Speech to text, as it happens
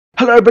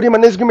Hello everybody, my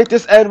name is Gabriel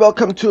and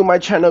welcome to my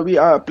channel. We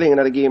are playing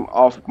another game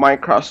of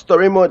Minecraft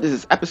Story Mode. This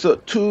is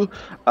episode 2.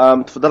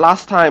 For the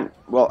last time,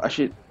 well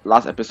actually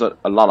last episode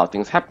a lot of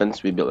things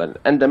happened. We built an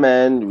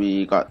enderman,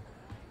 we got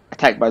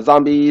attacked by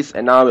zombies,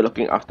 and now we're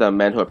looking after a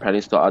man who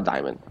apparently stole a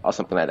diamond or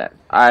something like that.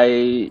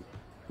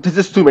 There's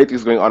just too many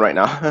things going on right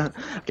now.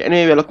 Okay,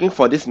 anyway, we're looking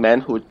for this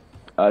man who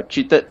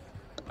cheated,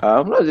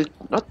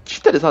 not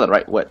cheated is not the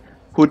right word,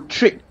 who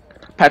tricked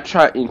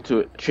Petra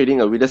into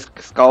trading a wither's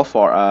skull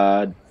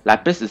for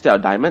lapis instead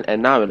of diamond,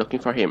 and now we're looking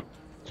for him.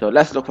 So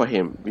let's look for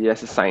him.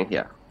 There's a sign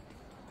here.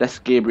 That's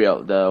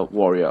Gabriel, the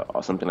warrior,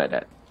 or something like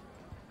that.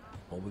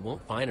 Well, we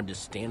won't find him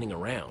just standing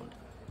around.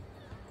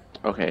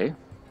 Okay.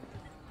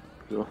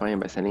 We won't find him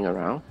by standing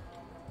around.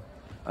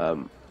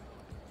 There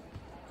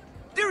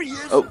he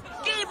is! Oh.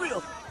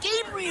 Gabriel!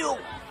 Gabriel!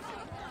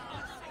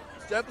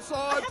 Step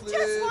aside, please.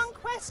 Just one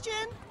question.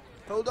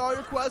 Hold all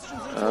your questions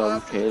until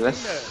after Okay, the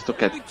let's dinner.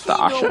 look at the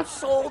usher.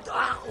 Sold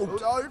out!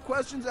 Hold all your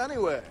questions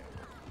anyway.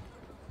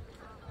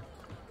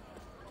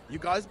 You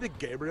guys big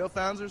Gabriel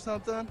fans or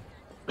something?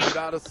 You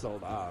got us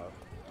sold out.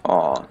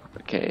 Oh,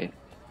 okay.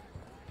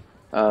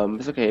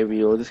 It's okay,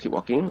 we'll just keep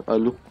walking.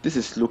 Look, this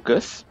is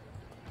Lucas.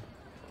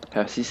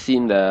 Has he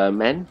seen the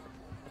man?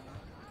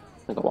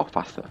 I gotta walk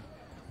faster.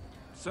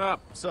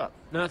 Sup? Sup?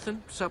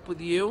 Nothing? Sup with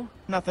you?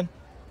 Nothing.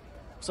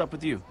 What's up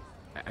with you?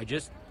 I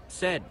just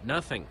said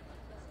nothing.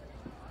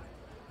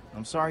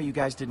 I'm sorry you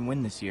guys didn't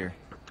win this year.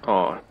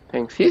 Oh,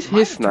 thanks. It might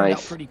He's have turned out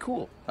nice. pretty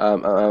cool.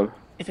 If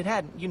If it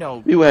hadn't, you know,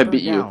 we would have burned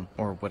beat you. down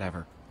or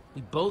whatever.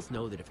 We both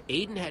know that if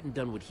Aiden hadn't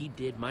done what he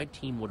did, my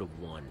team would have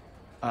won.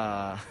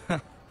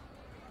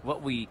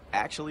 What we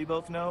actually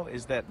both know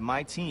is that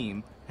my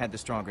team had the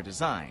stronger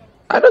design.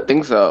 I don't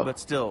think so. But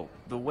still,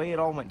 the way it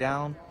all went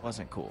down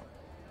wasn't cool.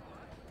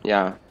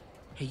 Yeah.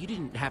 Hey, you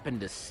didn't happen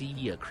to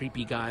see a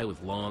creepy guy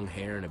with long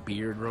hair and a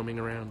beard roaming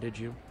around, did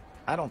you?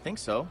 I don't think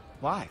so.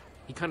 Why?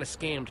 He kind of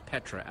scammed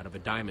Petra out of a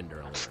diamond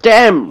earlier.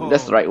 Scam! Whoa.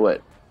 That's the right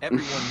word.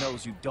 Everyone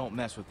knows you don't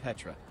mess with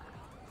Petra.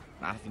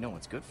 Not if you know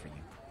what's good for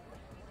you.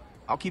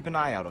 I'll keep an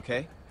eye out,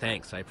 okay?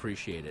 Thanks, I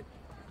appreciate it.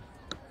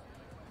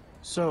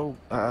 So,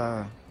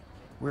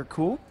 we're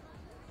cool?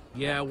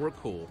 Yeah, we're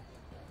cool.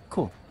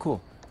 Cool,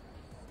 cool.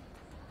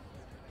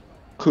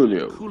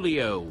 Coolio.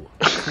 Coolio.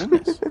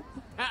 Coolness.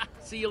 Ha!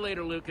 See you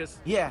later, Lucas.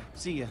 Yeah,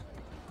 see ya.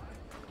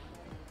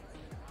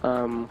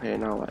 Okay,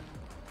 now what?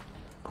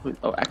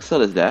 Oh,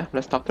 Axel is there.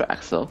 Let's talk to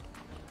Axel.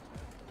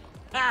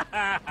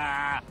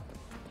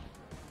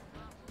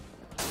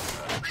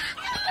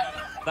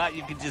 Thought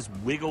you could just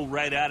wiggle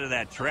right out of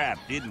that trap,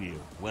 didn't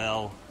you?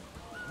 Well,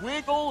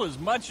 wiggle as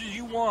much as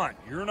you want.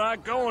 You're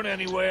not going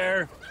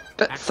anywhere.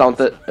 That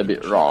sounded a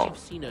bit wrong. You've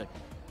seen a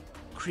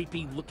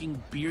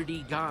creepy-looking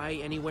beardy guy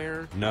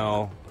anywhere?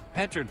 No,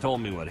 Petra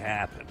told me what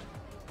happened.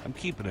 I'm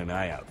keeping an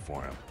eye out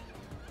for him.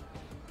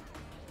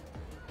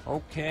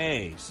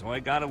 Okay, so I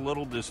got a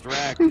little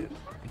distracted.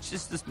 It's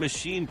just this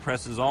machine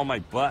presses all my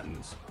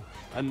buttons.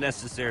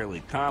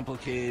 Unnecessarily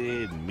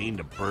complicated and mean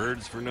to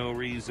birds for no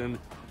reason.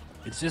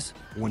 It's just,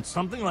 when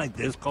something like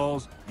this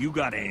calls, you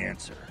gotta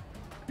answer.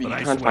 We But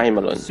I can't swear, find him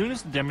alone. as soon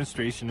as the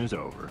demonstration is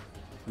over,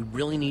 We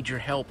really need your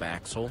help,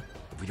 Axel.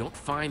 If we don't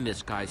find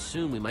this guy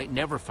soon, we might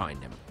never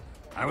find him.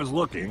 I was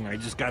looking, I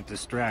just got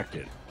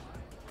distracted.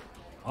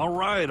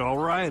 Alright,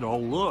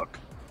 I'll look.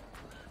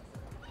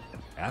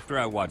 After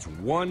I watch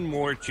one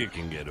more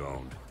chicken get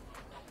owned.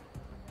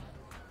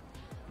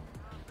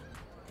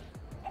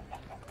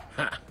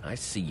 Ha! I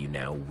see you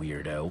now,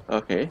 weirdo.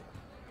 Okay.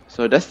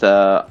 So that's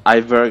the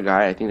Ivor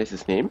guy. I think that's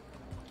his name.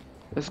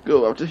 Let's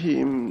go after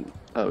him.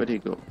 Where did he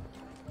go?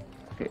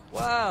 Okay.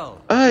 Wow,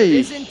 Hey.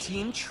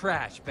 Byzantine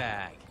trash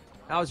bag.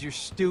 How's your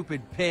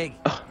stupid pig?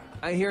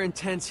 I hear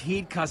intense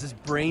heat causes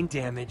brain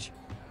damage.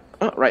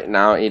 Not right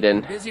now,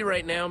 Aiden. Busy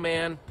right now,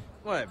 man.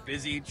 What,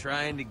 busy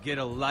trying to get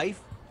a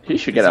life? He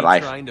should get a Busy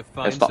life trying to and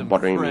find stop some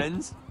bothering me.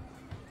 friends?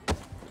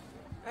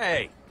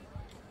 Hey,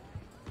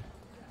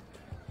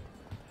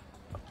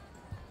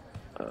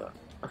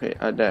 Okay,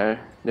 there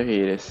he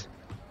is.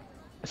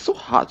 It's so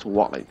hard to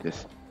walk like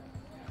this.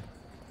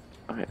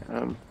 Okay,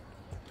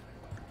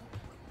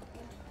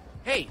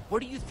 Hey,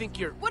 what do you think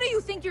you're... What do you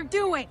think you're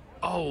doing?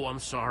 Oh, I'm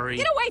sorry.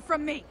 Get away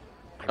from me!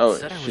 I Oh,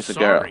 said I was she's a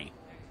girl. sorry.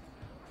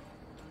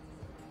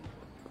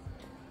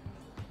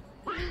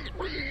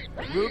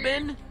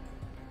 Reuben?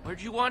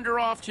 Where'd you wander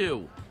off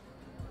to?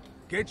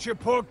 get your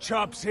pork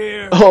chops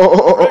here.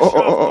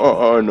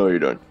 oh, no, you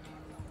don't.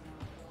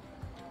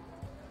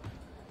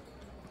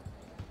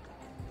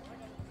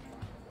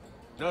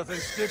 Nothing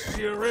sticks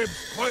to your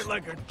ribs quite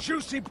like a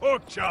juicy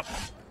pork chop.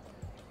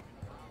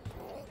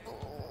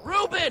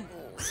 Reuben!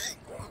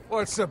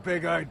 What's the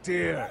big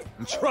idea?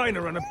 I'm trying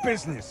to run a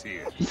business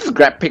here. He just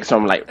grabbed pigs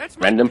from like That's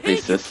my random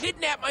pig! places. You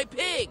kidnapped my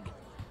pig!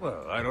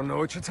 Well, I don't know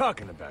what you're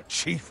talking about,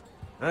 Chief.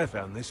 I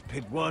found this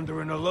pig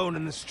wandering alone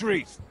in the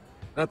streets.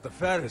 Not the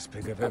fattest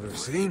pig I've ever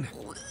seen.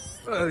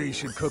 Well, he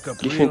should cook up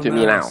Give real him to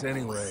me now. nice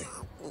anyway.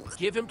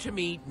 Give him to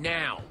me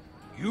now.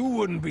 You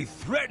wouldn't be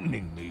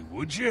threatening me,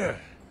 would you?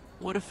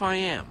 What if I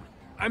am?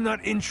 I'm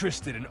not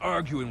interested in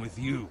arguing with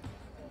you.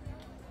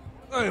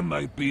 I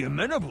might be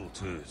amenable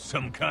to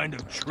some kind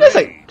of trade. It's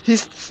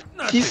like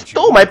Not he that you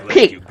stole my look like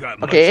pig. you got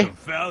much Okay. of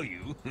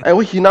value.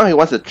 And now he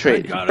wants a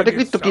trade. He gotta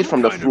practically get took it some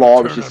from the kind of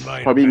floor, which return is on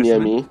my probably near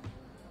investment.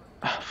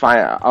 me.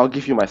 Fine, I'll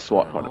give you my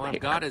sword for the All I've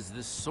pig. got is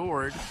this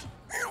sword.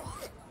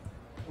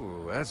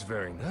 Ooh, that's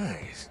very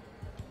nice.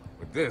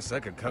 With this, I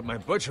could cut my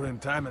butchering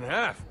time in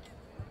half.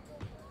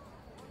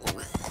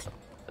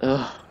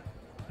 Ugh,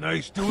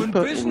 Nice doing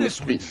people in the business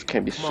streets with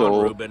can be Come on,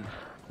 so Reuben.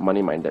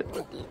 money-minded.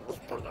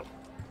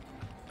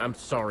 I'm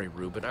sorry,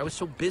 Reuben. I was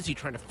so busy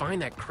trying to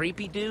find that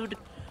creepy dude,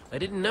 I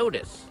didn't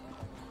notice.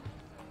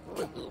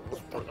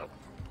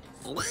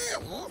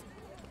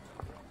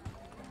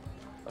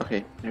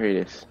 Okay, here it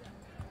is.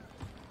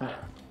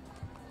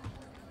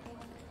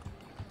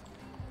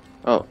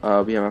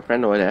 Oh, we have a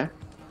friend over there.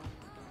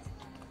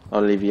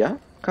 Olivia.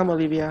 Come,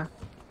 Olivia.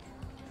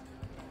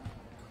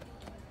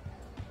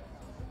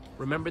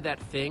 Remember that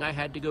thing I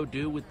had to go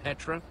do with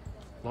Petra?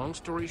 Long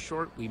story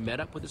short, we met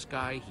up with this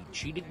guy, he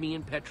cheated me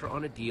and Petra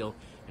on a deal,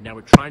 and now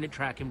we're trying to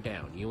track him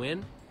down. You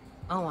in?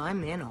 Oh,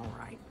 I'm in, all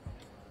right.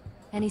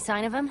 Any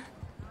sign of him?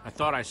 I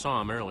thought I saw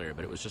him earlier,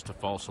 but it was just a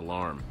false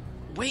alarm.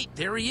 Wait,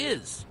 there he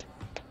is!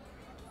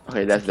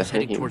 Okay, that's He's definitely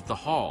heading him. towards the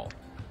hall.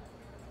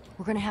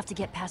 We're gonna have to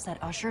get past that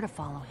usher to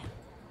follow him.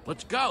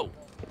 Let's go!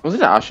 Was it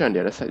the usher on the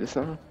other side just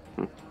now?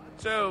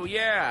 So,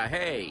 yeah,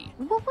 hey.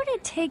 What would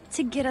it take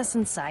to get us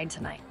inside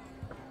tonight?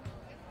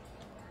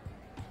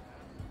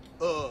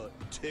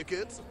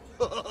 Tickets?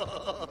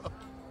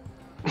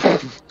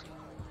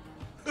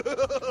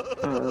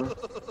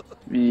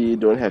 We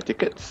don't have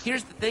tickets.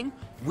 Here's the thing,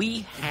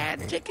 we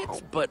had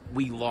tickets, but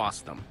we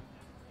lost them.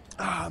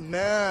 Ah,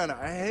 man,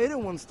 I hate it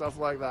when stuff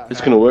like that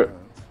It's gonna work.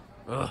 happens.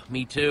 Ugh,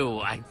 me too.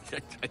 I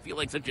feel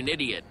like such an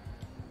idiot.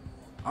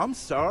 I'm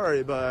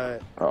sorry,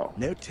 but Oh.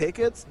 no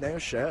tickets, no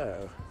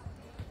show.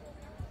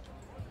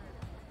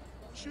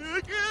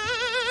 Chicken!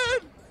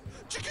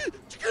 Chicken!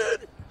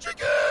 Chicken!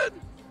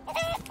 Chicken!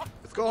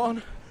 It's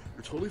gone.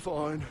 You're totally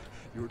fine.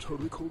 You were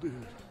totally cool, dude.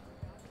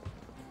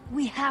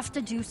 We have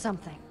to do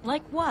something.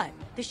 Like what?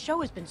 This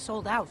show has been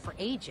sold out for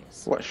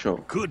ages. What show?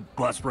 Could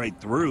bust right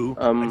through.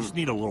 I just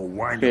need a little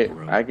winding Okay,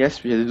 room. I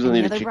guess we have to do something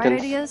Any to the other bright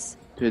chickens. ideas?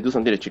 Do we do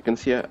something to the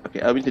chickens here?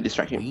 Okay, I need to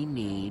distract him. We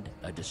need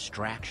a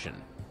distraction.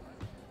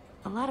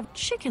 A lot of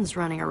chickens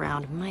running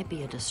around might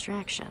be a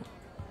distraction.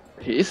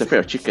 He is afraid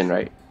of chicken,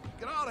 right?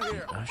 Get out of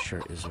here!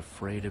 Usher is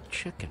afraid of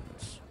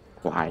chickens.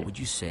 Why? What would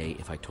you say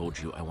if I told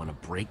you I want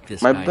to break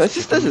this My guy's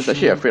sister chicken is actually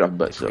machine afraid of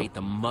birds, to create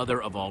the mother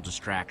of all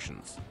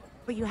distractions?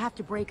 But you have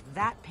to break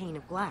that pane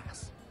of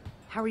glass.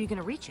 How are you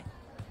gonna reach it?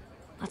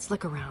 Let's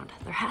look around.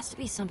 There has to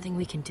be something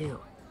we can do.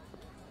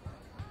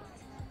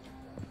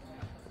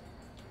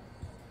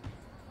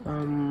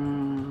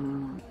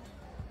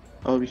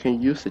 Oh, we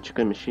can use the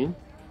chicken machine.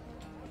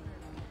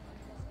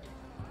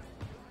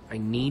 I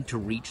need to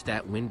reach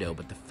that window,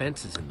 but the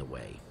fence is in the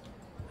way.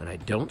 And I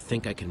don't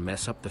think I can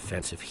mess up the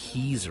fence if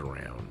he's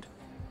around.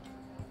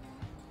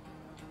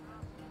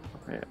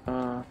 Okay,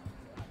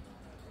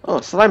 oh,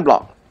 slime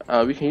block.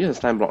 We can use a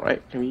slime block,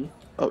 right? Can we?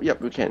 Oh,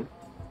 yep, we can.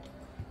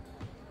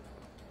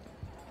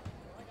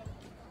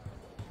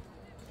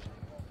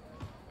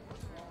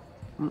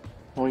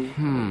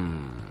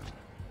 Boing.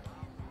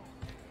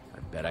 I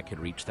bet I could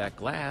reach that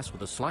glass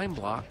with a slime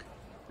block.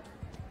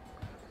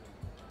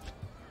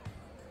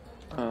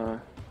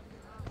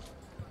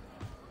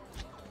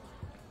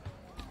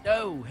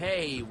 Oh,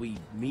 hey, we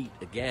meet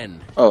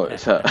again. Oh,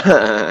 it's her.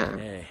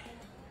 Hey.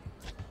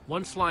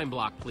 One slime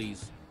block,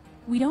 please.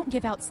 We don't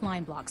give out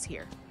slime blocks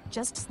here,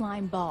 just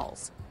slime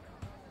balls.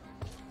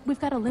 We've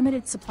got a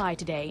limited supply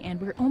today,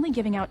 and we're only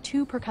giving out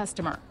 2 per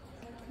customer.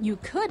 You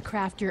could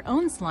craft your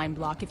own slime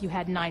block if you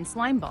had 9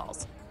 slime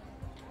balls.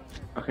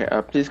 Okay,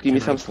 please give me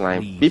some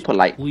slime. Please, Be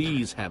polite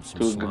Please have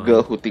some to a slime.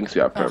 girl who thinks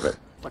you are pervert.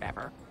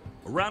 Whatever.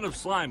 A round of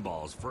slime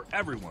balls for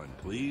everyone,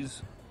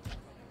 please.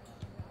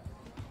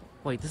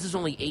 Wait, this is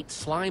only 8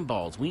 slime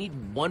balls. We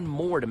need 1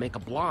 more to make a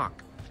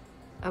block.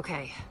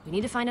 Okay, we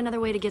need to find another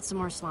way to get some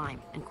more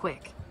slime, and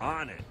quick.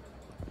 On it.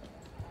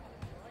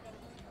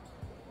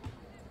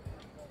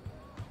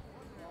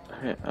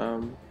 Okay,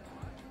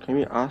 can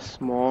we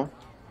ask more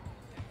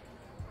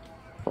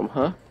from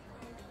her?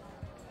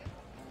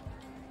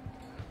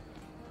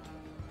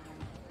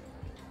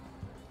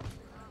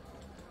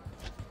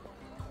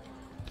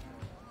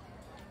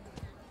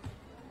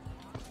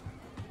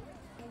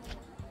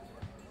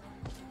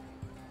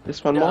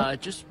 This one more?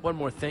 Just one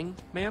more thing,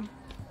 ma'am.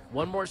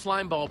 1 more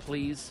slime ball,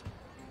 please.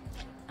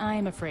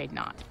 I'm afraid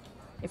not.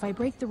 If I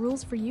break the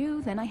rules for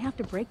you, then I have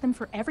to break them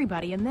for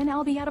everybody, and then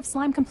I'll be out of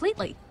slime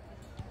completely.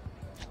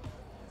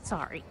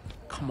 Sorry.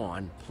 Come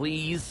on,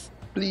 please.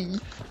 Please.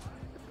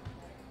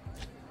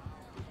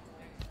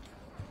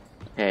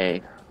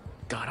 Hey.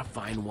 Gotta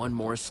find 1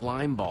 more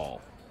slime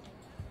ball.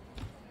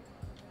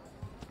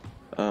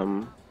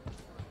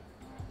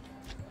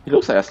 He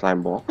looks like a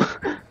slime ball.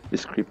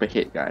 This creeper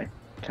head guy.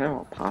 Can I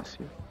walk past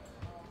you?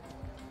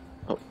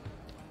 Oh.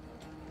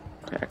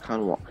 Okay, I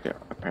can't walk here,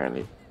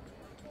 apparently.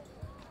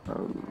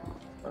 Oh,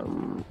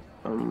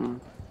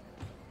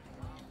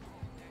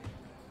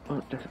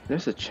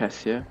 There's a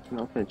chest here. Can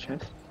I open a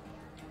chest?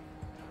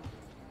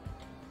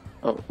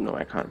 Oh, no,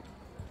 I can't.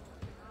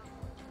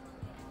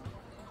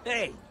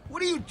 Hey,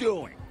 what are you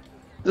doing?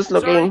 Just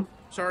looking.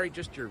 Sorry,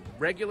 just your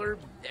regular,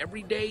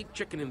 everyday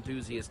chicken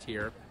enthusiast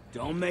here.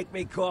 Don't make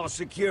me call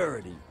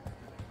security.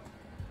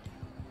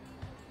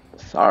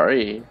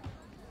 Sorry.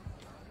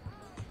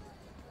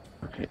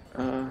 Okay,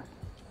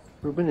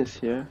 Ruben is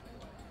here.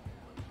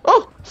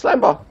 Oh!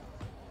 Slime ball!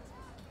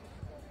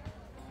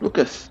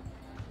 Lucas.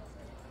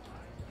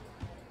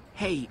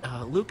 Hey,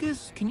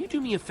 Lucas, can you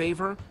do me a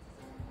favor?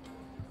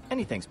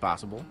 Anything's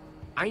possible.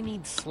 I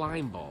need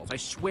slime balls. I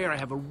swear I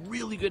have a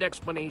really good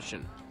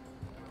explanation.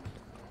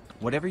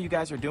 Whatever you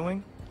guys are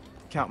doing,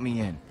 count me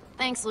in.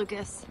 Thanks,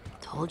 Lucas.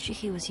 Told you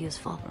he was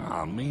useful.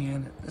 Oh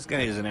man, this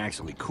guy isn't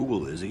actually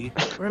cool, is he?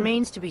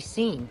 Remains to be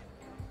seen.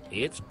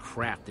 It's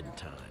crafting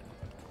time.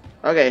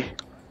 Okay.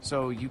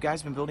 So, you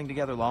guys been building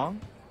together long?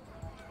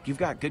 You've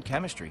got good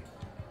chemistry.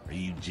 Are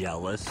you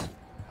jealous?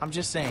 I'm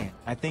just saying,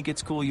 I think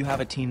it's cool you have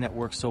a team that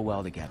works so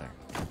well together.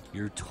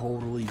 You're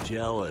totally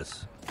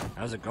jealous.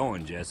 How's it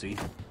going, Jesse?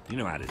 You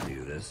know how to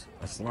do this.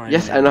 A slime.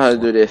 Yes, I know how to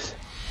do this.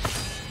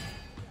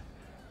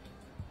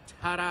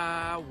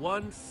 Ta-da!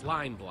 One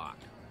slime block.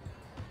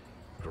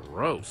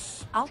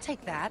 Gross. I'll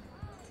take that.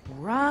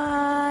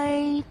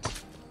 Right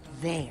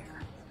there.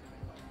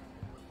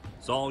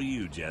 It's all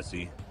you,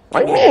 Jesse.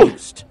 Why me?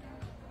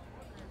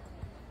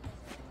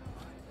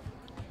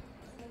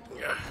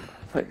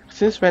 Like,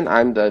 since when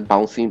I'm the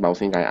bouncing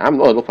guy, I'm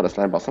not looking for the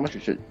slime ball. Someone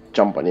should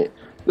jump on it.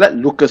 Let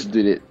Lucas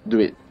do it.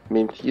 I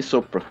mean, he's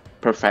so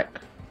perfect.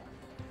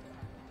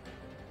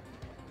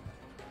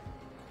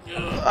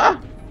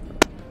 Ah!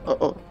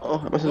 Oh!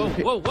 Am I supposed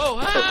to hit? Whoa!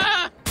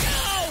 Ah!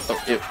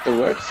 Oh, it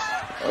works.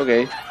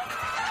 Okay.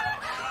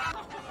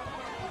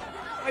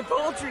 My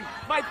poultry!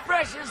 My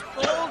precious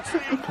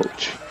poultry!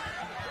 Poach.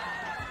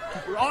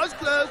 Keep your eyes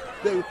closed,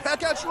 they will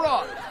peck at your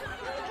eye.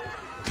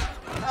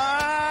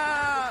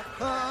 Ah!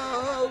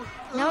 Oh!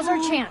 Now's our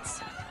chance.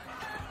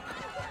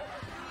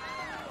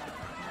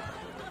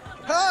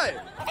 Hey!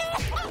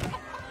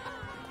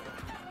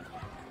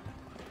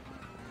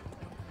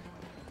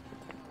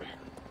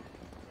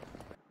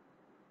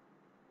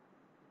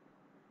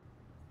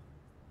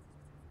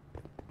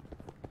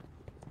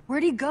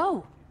 Where'd he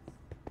go?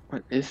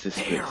 What is this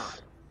There.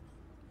 place?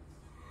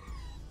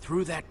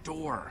 Through that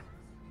door.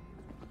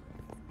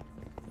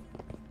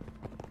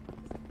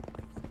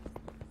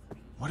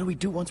 What do we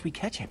do once we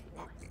catch him?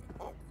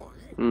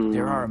 Mm,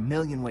 There are a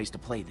million ways to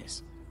play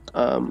this.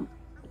 But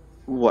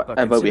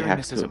whatever we considering have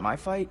this to. isn't my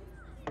fight,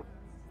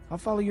 I'll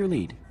follow your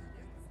lead.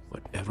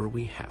 Whatever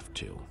we have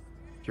to.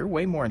 You're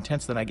way more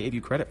intense than I gave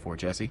you credit for,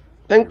 Jesse.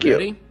 Thank you.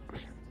 Ready?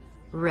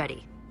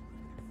 Ready.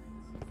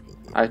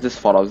 I just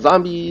fought off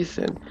zombies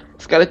and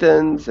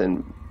skeletons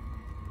and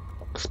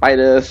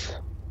spiders.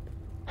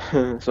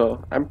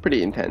 So I'm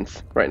pretty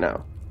intense right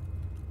now.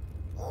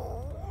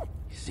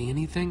 You see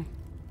anything?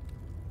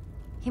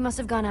 He must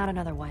have gone out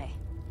another way.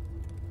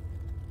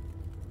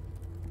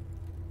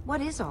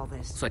 What is all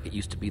this? Looks like it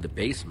used to be the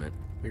basement.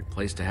 Weird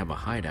place to have a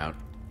hideout.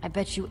 I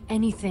bet you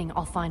anything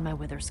I'll find my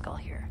wither skull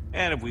here.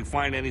 And if we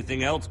find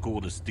anything else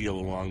cool to steal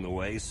along the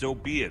way, so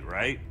be it,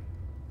 right?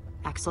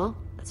 Axel,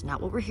 that's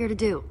not what we're here to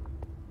do.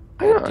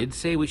 I did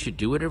say we should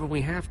do whatever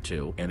we have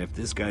to. And if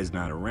this guy's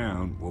not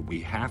around, what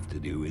we have to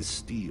do is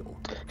steal.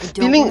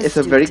 Stealing is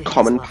a very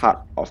common part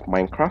of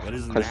Minecraft, But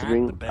isn't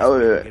considering that the best way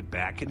to get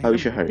back at how we him?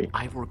 should hurry.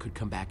 Ivor could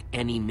come back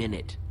any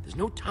minute. There's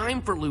no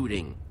time for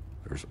looting.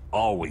 There's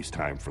always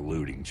time for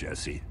looting,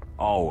 Jesse.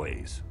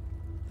 Always.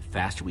 The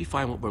faster we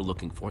find what we're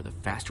looking for, the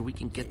faster we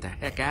can get the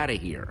heck out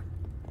of here.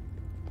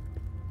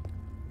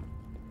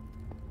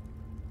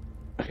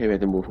 Okay, we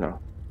have to move now.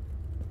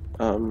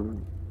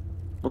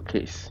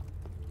 Bookcase.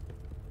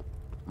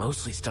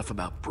 Mostly stuff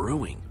about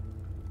brewing.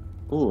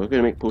 Oh, we're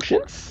gonna make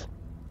potions?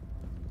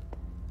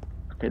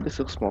 Okay, this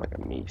looks more like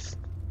a maze.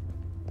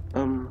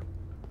 Find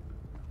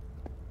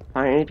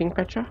anything,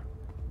 Petra?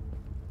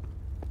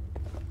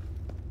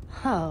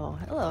 Oh,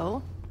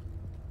 hello.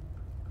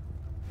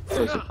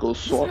 Oh, it's a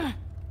ghost sword.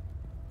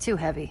 Too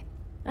heavy.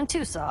 And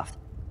too soft.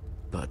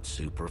 But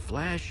super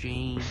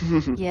flashy.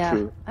 Yeah,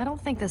 True. I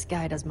don't think this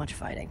guy does much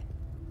fighting.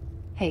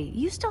 Hey,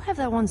 you still have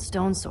that one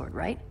stone sword,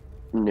 right?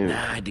 No. Nah,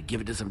 I had to give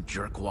it to some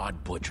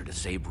jerkwad butcher to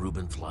save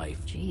Ruben's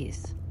life.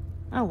 Jeez.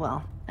 Oh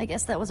well, I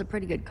guess that was a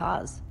pretty good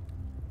cause.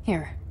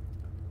 Here.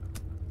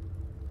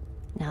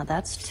 Now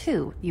that's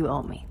 2 you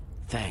owe me.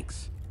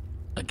 Thanks.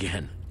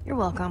 Again. You're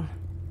welcome.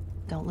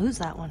 Don't lose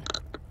that one.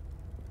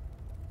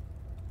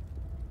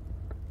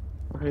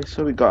 Okay,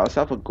 so we got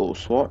ourselves a gold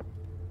sword.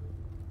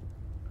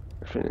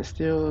 Flint and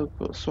steel,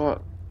 gold sword.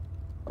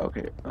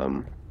 Okay,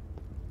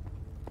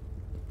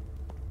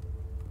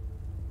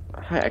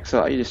 Hi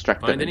Axel, are you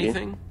distracted Find again?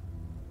 anything?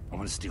 I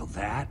want to steal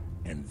that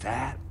and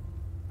that.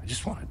 I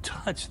just want to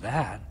touch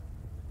that.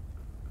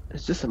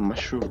 It's just a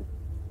mushroom.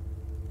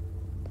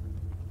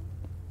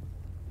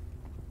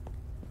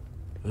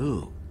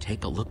 Ooh,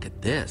 take a look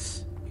at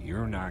this.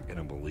 You're not going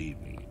to believe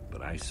me,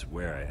 but I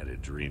swear I had a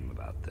dream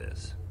about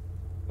this.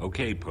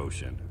 Okay,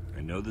 Potion.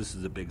 I know this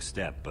is a big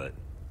step, but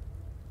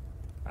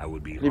I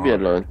would be Leave me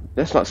alone.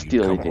 Let's not if you'd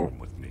steal come anything. home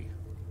with me.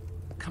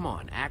 Come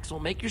on, Axel,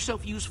 make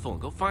yourself useful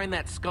and go find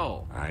that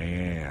skull. I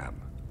am.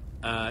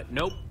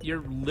 Nope.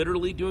 You're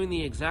literally doing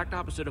the exact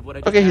opposite of what I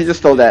just Okay, he asked just you to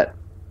stole do. that.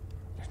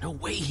 There's no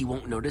way he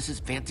won't notice his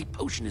fancy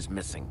potion is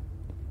missing.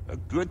 A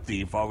good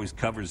thief always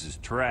covers his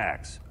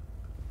tracks.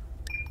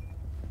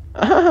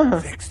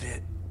 Fixed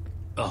it.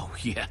 Oh,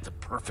 yeah, the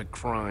perfect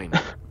crime.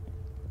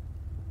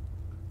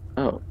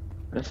 Oh,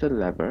 there's a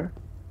lever.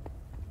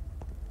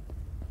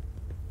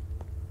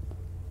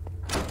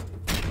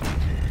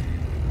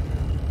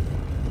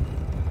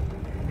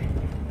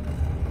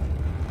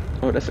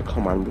 Oh, that's a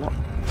command block.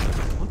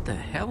 What the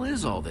hell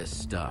is all this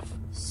stuff?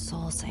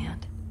 Soul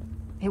sand.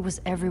 It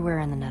was everywhere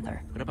in the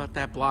Nether. What about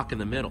that block in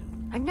the middle?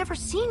 I've never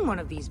seen one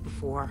of these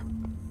before.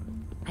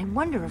 I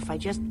wonder if I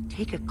just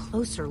take a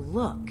closer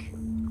look.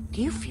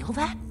 Do you feel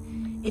that?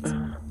 It's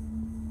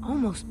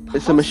almost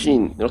It's a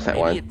machine. It looks like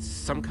Maybe one. it's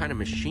some kind of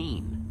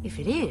machine. If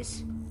it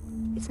is,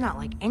 it's not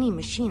like any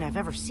machine I've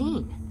ever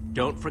seen.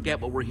 Don't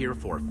forget what we're here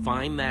for.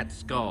 Find that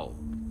skull.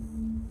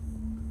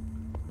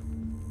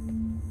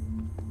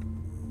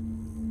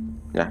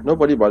 Yeah,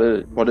 nobody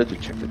bothered to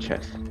check the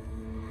chest.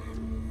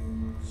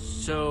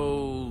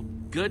 So,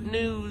 good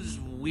news,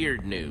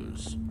 weird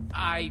news.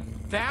 I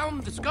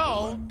found the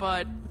skull,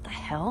 but... What the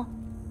hell?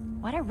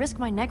 Why'd I risk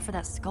my neck for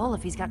that skull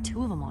if he's got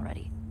 2 of them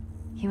already?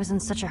 He was in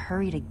such a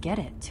hurry to get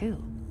it,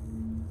 too.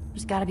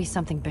 There's gotta be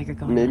something bigger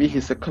going Maybe on.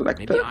 he's a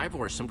collector. Maybe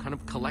Ivor's some kind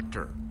of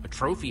collector. A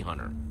trophy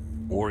hunter.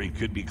 Or he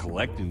could be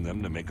collecting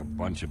them to make a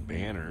bunch of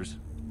banners.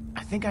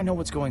 I think I know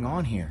what's going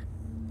on here.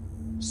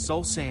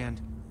 Soul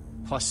sand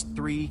plus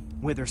 3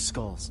 wither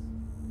skulls.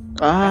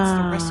 That's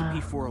the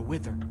recipe for a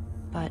wither.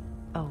 But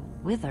a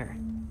wither?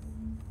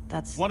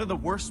 That's... One of the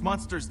worst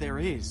monsters there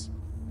is.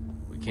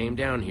 We came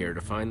down here to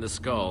find the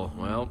skull.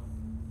 Well,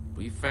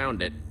 we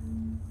found it.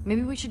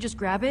 Maybe we should just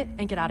grab it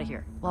and get out of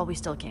here, while we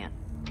still can.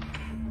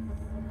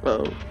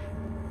 Oh.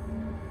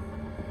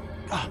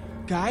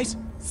 Guys?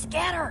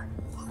 Scatter!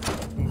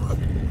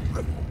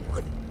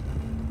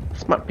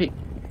 Smart pig.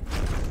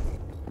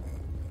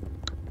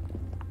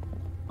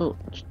 Oh.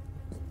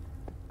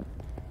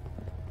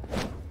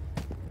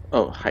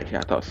 Oh, hide here.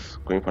 I thought I was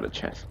going for the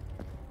chest.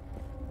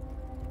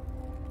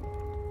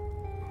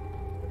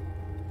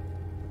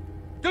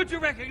 Don't you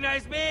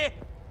recognize me?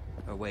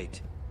 Oh,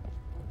 wait.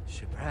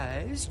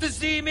 Surprised to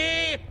see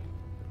me?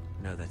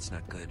 No, that's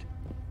not good.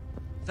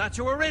 Thought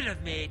you were rid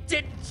of me,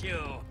 didn't you?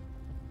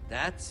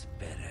 That's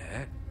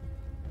better.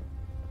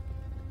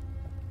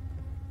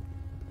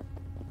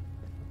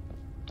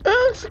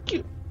 Oh, so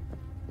cute.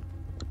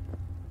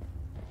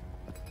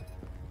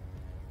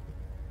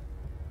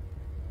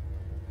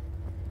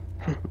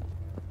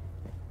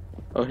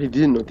 Oh, he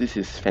didn't notice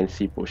his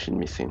fancy potion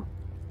missing.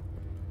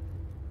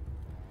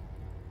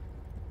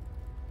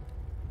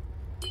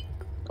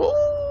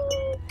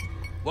 Oh!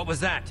 What was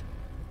that?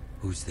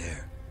 Who's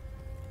there?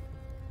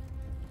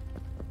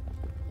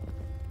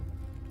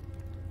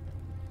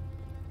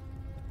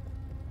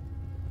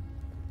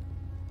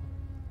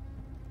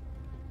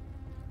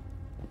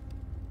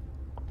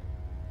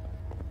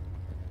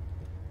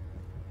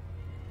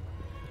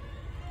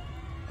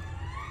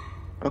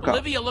 Okay.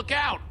 Olivia, look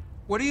out!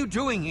 What are you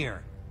doing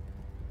here?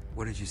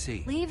 What did you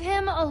see? Leave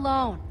him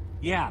alone.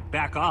 Yeah,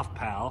 back off,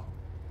 pal.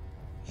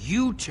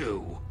 You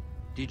two.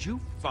 Did you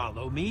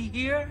follow me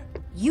here?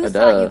 You Duh.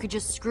 thought you could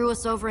just screw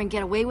us over and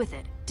get away with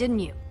it, didn't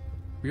you?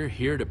 We're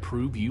here to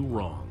prove you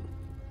wrong.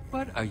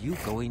 What are you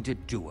going to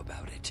do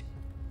about it?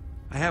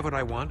 I have what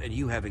I want, and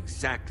you have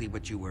exactly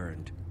what you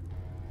earned.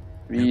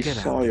 Now We get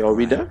saw out your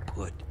before I reader.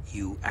 Put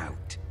you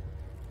out.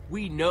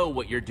 We know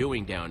what you're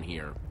doing down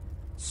here.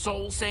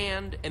 Soul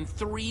sand and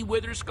 3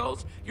 wither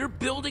skulls? You're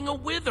building a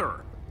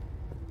wither!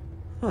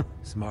 Huh.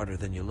 Smarter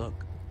than you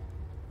look.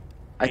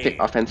 I take Hey,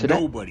 offense to that.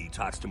 Nobody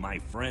talks to my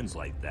friends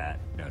like that.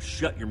 Now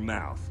shut your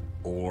mouth,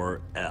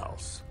 or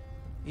else.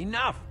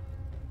 Enough!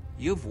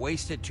 You've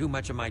wasted too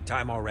much of my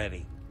time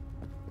already.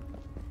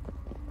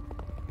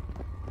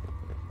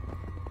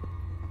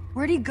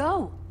 Where'd he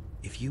go?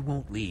 If you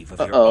won't leave of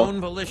your Uh-oh.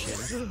 own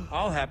volition,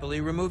 I'll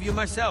happily remove you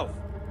myself.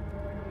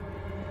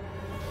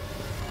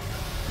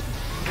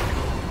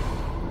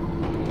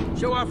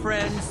 Show our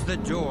friends the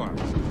door,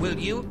 will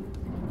you?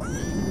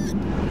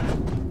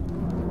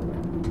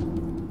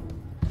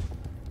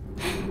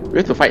 We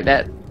have to fight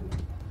that.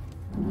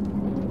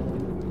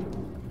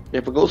 We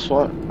have a gold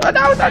sword. Oh,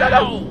 no, no, no,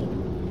 no!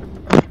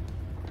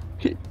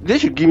 They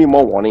should give me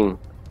more warning.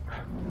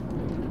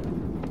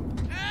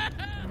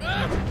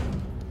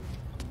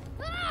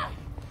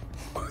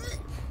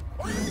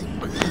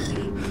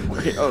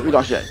 Okay, oh, we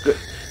dodged that. Good.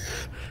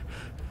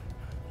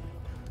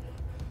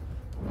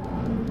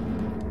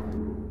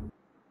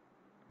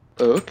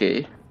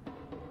 Okay.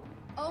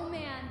 Oh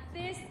man,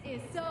 this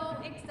is so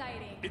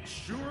exciting. It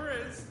sure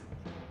is.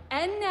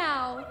 And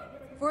now,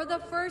 for the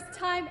first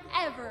time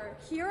ever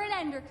here at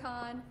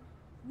EnderCon,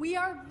 we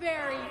are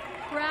very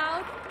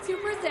proud to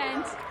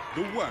present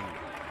The one,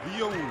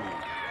 the only.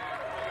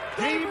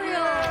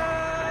 Gabriel!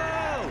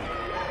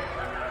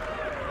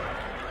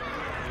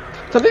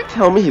 Something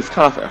tell me he's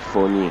kind of a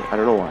phony. I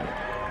don't know why.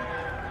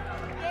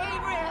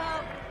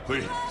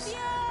 Please,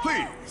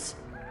 please.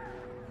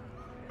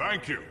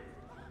 Thank you.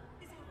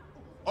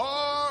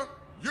 Are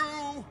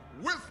you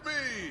with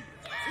me?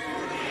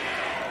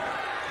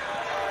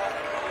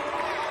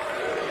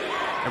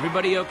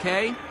 Everybody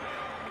okay?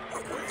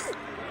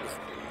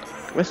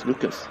 Where's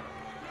Lucas?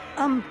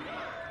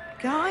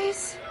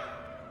 Guys?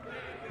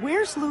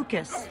 Where's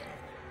Lucas?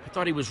 I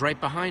thought he was right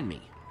behind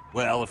me.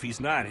 Well, if he's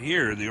not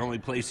here, the only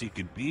place he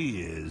could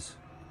be is...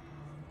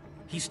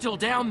 He's still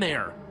down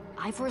there.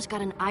 Ivor's got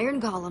an Iron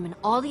Golem and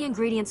all the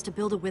ingredients to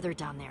build a wither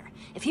down there.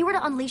 If he were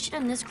to unleash it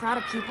in this crowd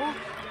of people,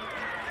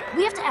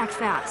 we have to act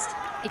fast.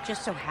 It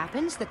just so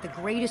happens that the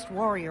greatest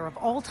warrior of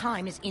all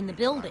time is in the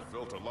building.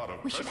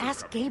 We should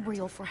ask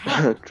Gabriel for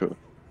help. True.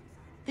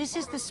 This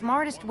is the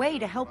smartest way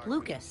to help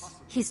Lucas.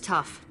 He's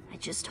tough. I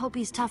just hope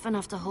he's tough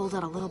enough to hold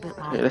out a little bit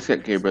longer. Okay, let's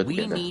get Gabriel We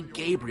together. need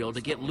Gabriel to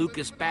get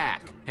Lucas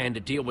back and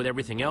to deal with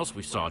everything else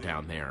we saw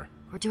down there.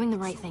 We're doing the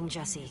right thing,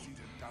 Jessie.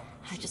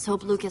 I just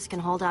hope Lucas can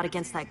hold out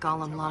against that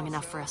golem long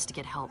enough for us to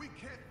get help.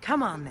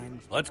 Come on, then.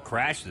 Let's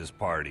crash this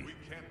party.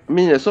 I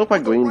mean, there's no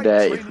point going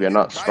there if we are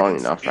not strong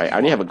enough, right? I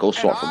only have a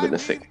ghost sword, for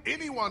goodness sake.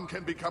 Anyone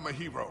can become a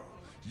hero.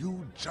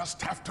 You just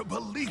have to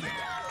believe it.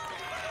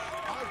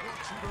 I want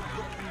you to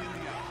look me in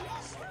the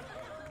eyes.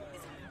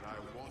 And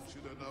I want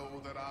you to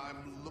know that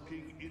I'm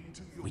looking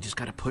into your... We just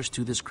gotta push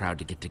through this crowd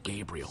to get to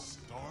Gabriel.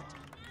 Start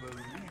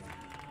believing.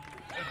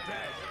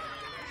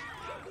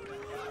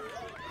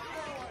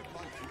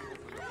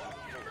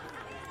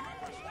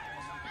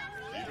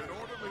 Keep it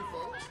orderly,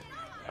 folks.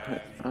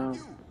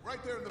 You,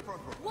 right there in the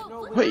front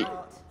row. Wait.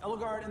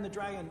 Elgard and the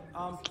dragon.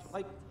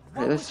 Okay,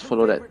 let's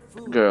follow that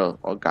girl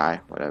or guy,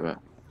 whatever.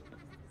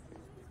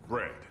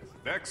 Bread.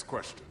 Next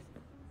question.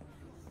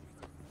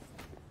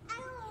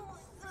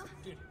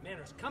 Dude,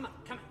 manners, come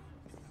on.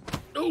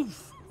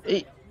 Oof!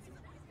 Hey.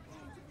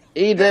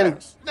 Aiden.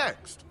 Yes,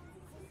 next.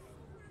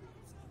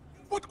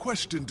 What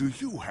question do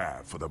you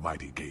have for the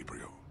mighty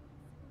Gabriel?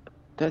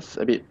 That's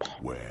a bit...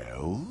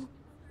 Well,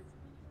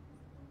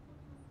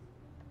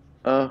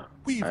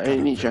 we've I got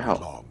need a your very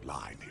help. long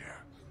line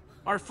here.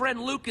 Our friend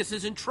Lucas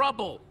is in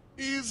trouble.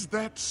 Is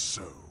that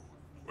so?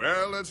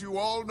 Well, as you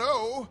all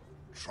know,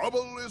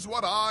 trouble is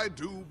what I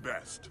do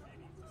best.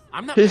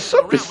 I'm not He's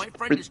so messing around. My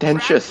friend is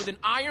pretentious. trapped with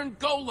an Iron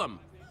Golem.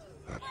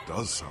 That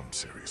does sound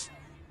serious.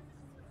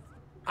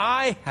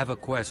 I have a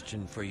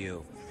question for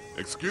you.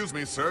 Excuse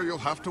me, sir, you'll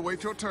have to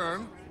wait your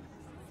turn.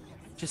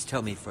 Just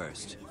tell me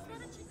first.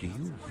 Do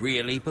you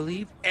really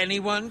believe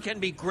anyone can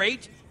be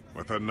great?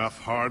 With enough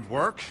hard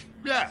work,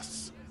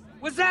 yes.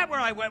 Was that where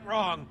I went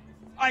wrong?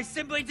 I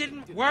simply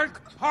didn't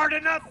work hard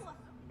enough?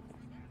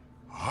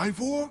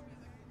 Ivor?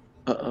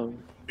 Uh-oh.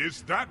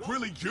 Is that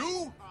really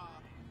you?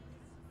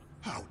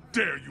 How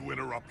dare you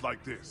interrupt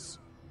like this?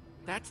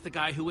 That's the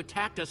guy who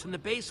attacked us in the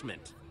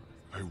basement.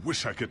 I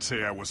wish I could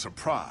say I was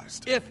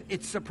surprised. If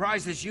it's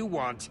surprises you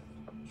want,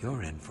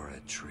 you're in for a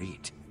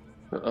treat.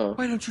 Uh-oh.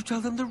 Why don't you tell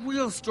them the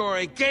real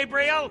story,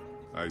 Gabriel?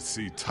 I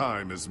see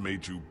time has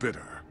made you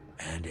bitter.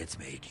 And it's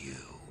made you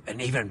an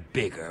even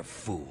bigger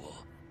fool.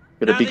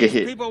 With a Now bigger these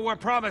hit. people were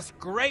promised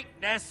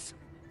greatness,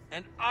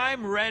 and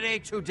I'm ready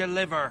to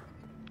deliver.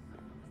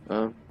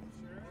 I'm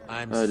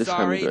this can't be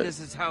sorry good. this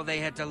is how they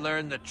had to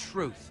learn the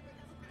truth.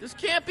 This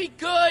can't be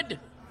good.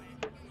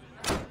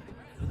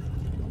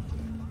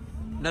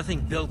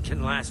 Nothing built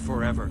can last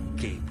forever,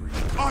 Gabriel.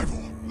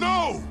 Ivor,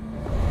 no!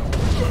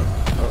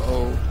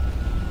 Uh-oh.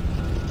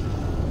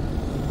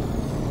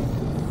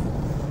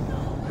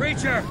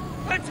 Creature,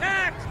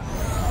 attack!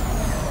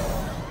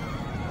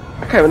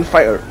 I can't even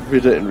fight a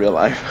wizard in real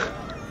life.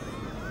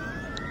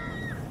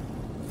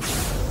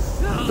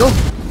 No!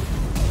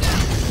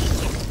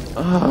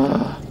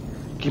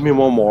 Give me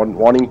one more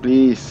warning,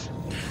 please.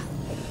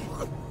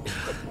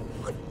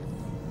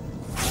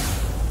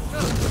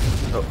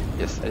 Oh,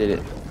 yes, I did it.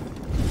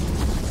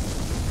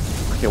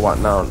 Okay, what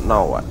now?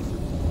 Now what?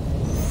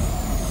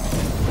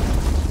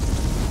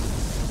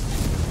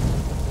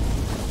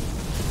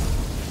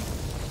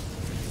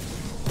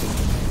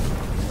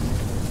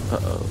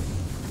 Uh-oh.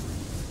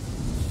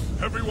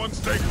 Everyone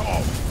stay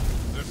calm.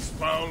 This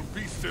foul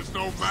beast is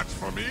no match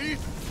for me.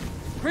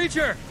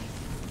 Creature,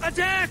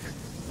 attack!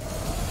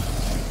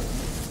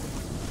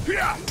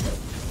 Yeah!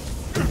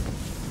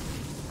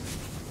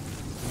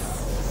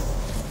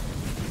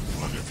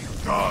 What have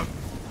you done?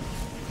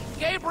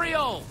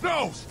 Gabriel!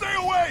 No, stay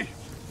away!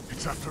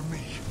 It's after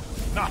me,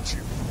 not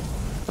you.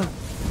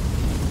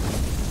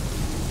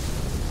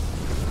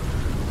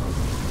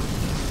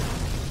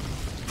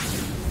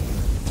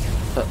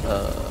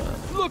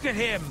 Look at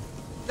him!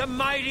 The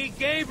mighty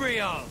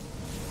Gabriel!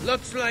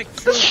 Looks like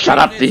Shut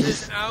up, greatness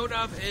please. is out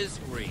of his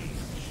reach.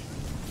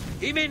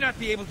 He may not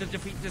be able to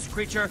defeat this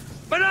creature,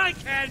 but I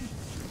can!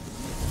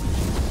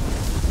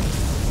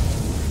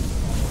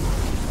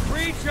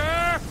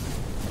 Creature,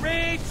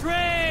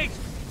 retreat!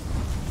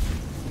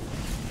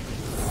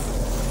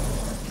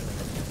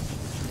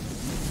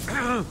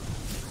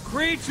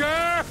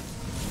 Creature,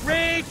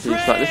 retreat! He's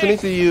not listening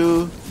to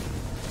you.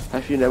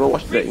 Have you never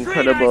watched The Retreat,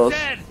 I Incredibles?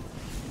 said!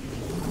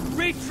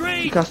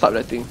 Retreat! You can't stop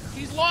that thing.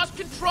 He's lost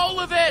control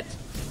of it!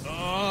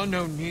 Oh,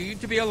 no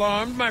need to be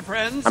alarmed, my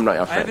friends. I'm not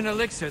your I have friend. an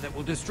elixir that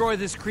will destroy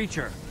this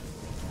creature.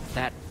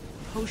 That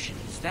potion,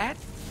 is that?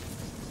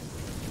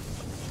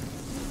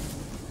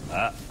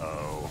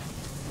 Uh-oh.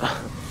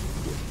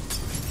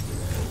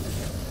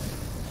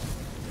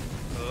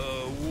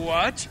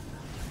 What?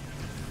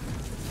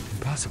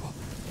 Impossible.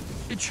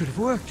 It should have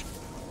worked.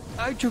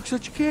 I took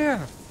such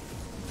care.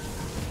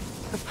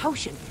 The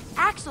potion.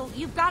 Axel,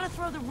 you've got to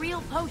throw the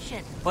real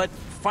potion. But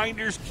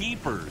finders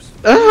keepers.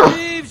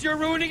 Thieves, you're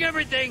ruining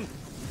everything.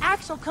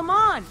 Axel, come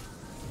on.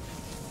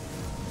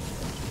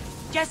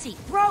 Jessie,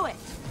 throw it.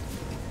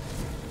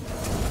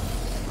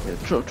 Yeah,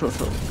 throw.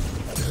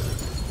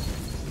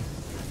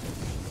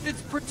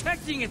 It's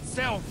protecting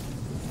itself.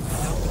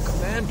 Without the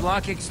command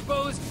block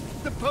exposed,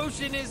 the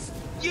potion is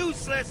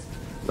useless.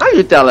 Now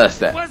you tell us It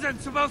that.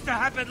 wasn't supposed to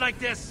happen like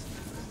this.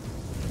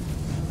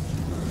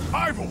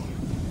 Ivor!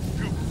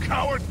 You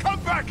coward, come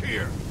back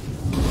here!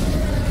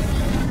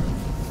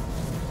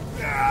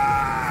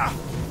 Ah!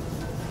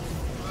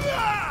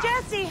 Ah!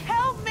 Jessie,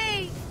 help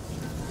me.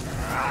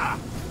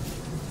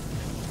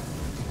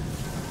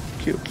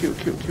 Cute.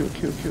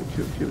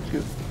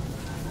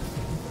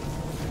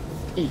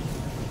 E.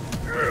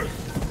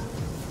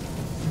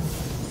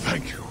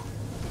 Thank you.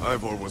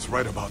 Ivor was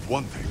right about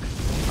one thing.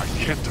 I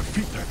can't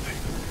defeat that thing.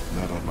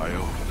 Not on my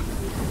own.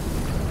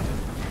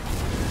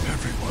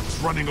 Everyone's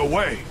running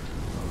away.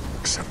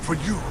 Except for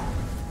you.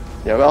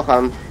 You're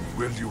welcome.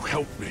 Will you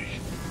help me?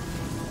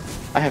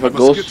 I have a Must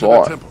ghost get to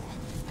sword. the temple.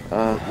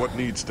 But what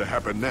needs to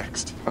happen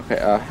next? Okay,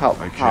 help.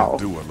 I How? can't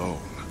do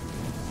alone.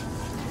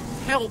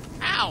 Help!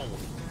 How?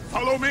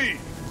 Follow me!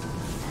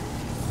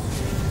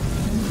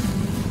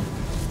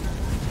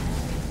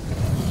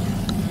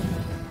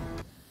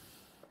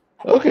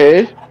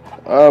 Okay.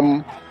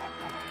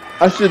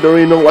 I still don't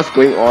really know what's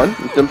going on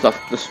in terms of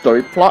the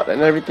story plot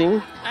and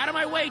everything. Out of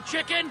my way,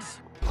 chickens!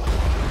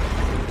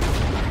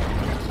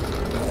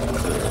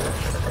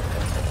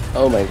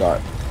 Oh my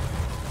god.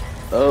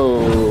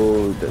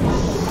 Oh,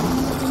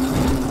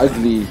 that's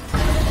ugly.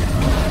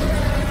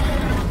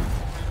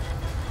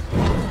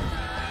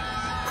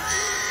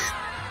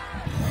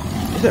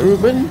 Is that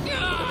Ruben?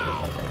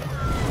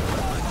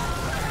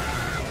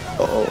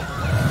 Uh-oh.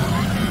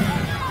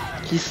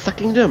 He's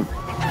sucking them.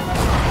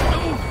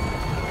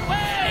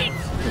 Wait!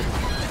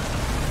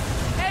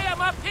 Hey, I'm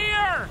up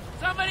here!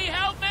 Somebody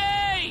help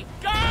me!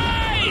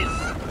 Guys!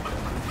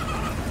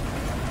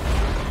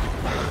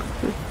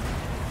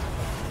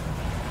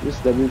 Use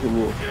W to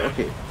move.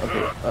 Okay.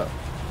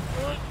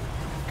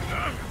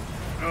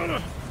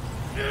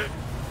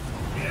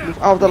 Move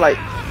out of the light.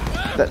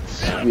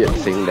 That's weird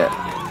saying that.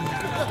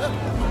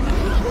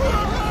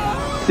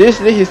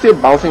 Seriously, he's still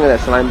bouncing on that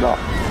slime block.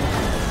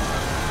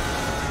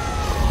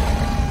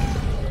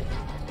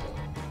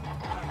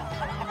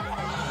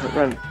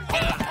 Run.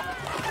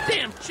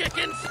 Damn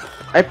chickens!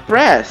 I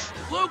pressed.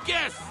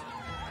 Lucas!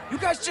 You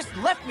guys just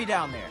left me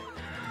down there.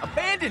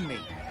 Abandoned me.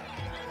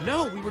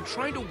 No, we were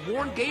trying to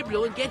warn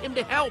Gabriel and get him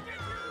to help.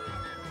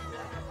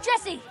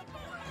 Jessie!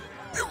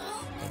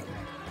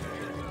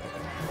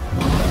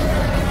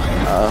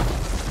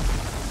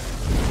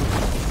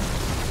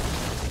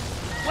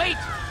 Wait!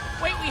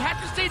 Wait, we have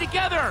to stay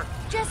together!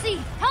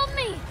 Jessie, help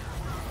me!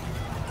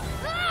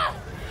 Ah!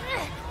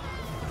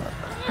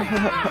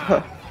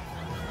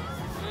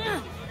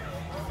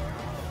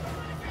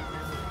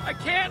 I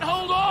can't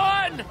hold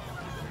on!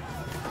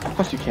 Of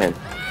course you can.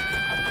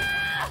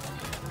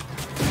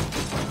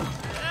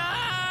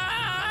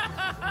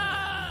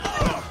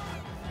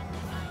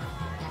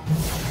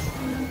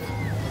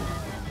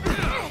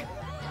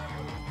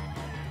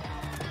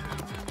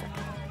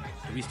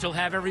 Do we still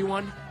have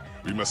everyone?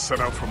 We must set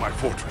out for my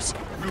fortress.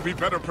 We'll be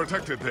better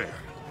protected there.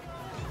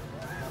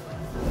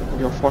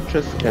 Your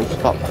fortress can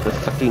stop the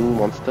sucking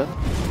monster.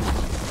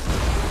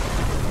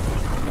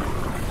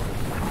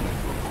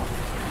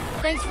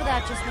 Thanks for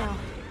that just now.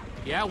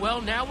 Yeah,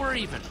 well, now we're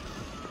even.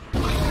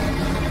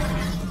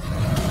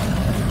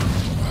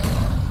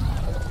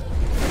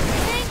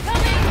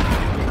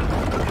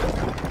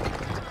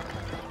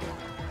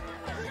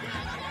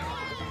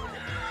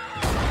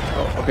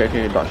 Oh,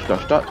 okay, dodge.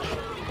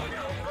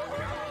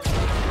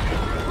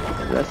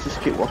 Let's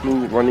just keep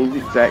walking, running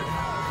zigzag.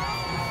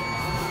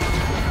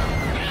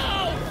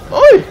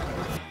 Oi!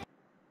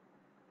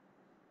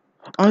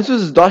 I'm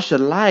supposed to dodge the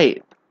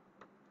light.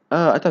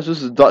 I thought I was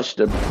supposed to dodge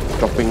the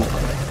dropping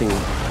thing.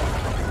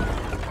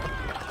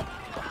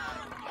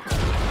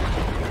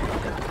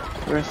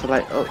 Where's the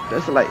light? Oh,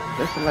 there's the light.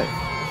 There's the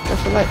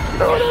light.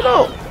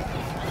 No.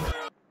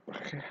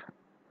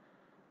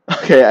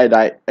 Okay, I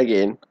died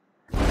again.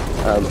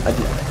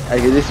 I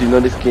guess you know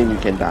this game you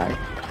can die.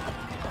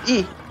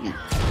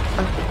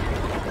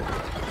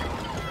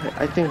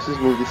 I think I should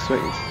move this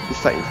way, this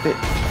side instead.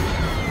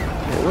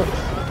 Okay, it works.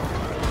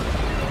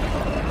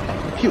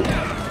 Pew.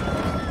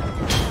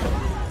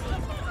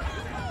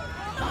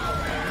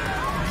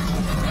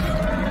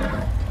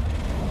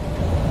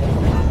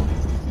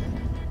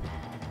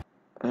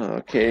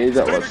 Okay,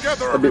 that was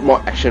a bit more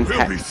action We'll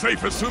packed. be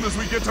safe as soon as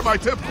we get to my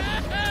temple.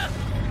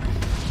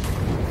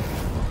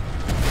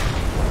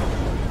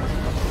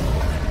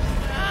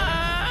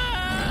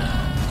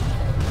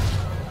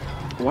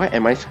 Why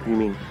am I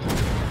screaming?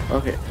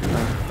 Okay. Okay.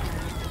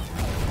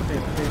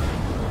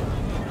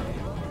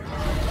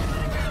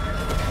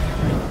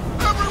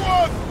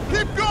 Everyone,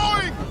 keep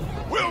going!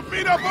 We'll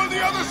meet up on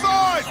the other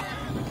side!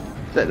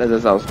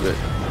 That sounds good.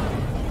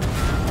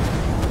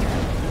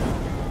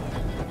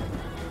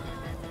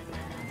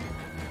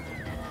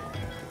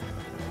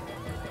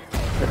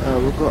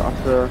 We'll go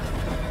after...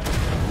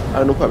 I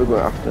don't know what we're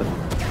going after.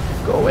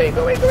 Go away,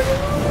 go away, go away!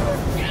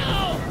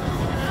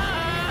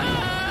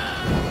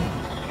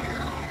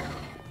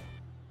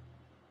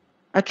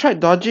 I tried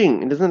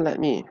dodging, it doesn't let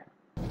me.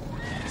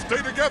 Stay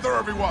together,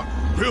 everyone!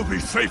 We'll be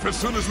safe as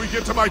soon as we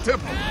get to my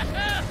temple.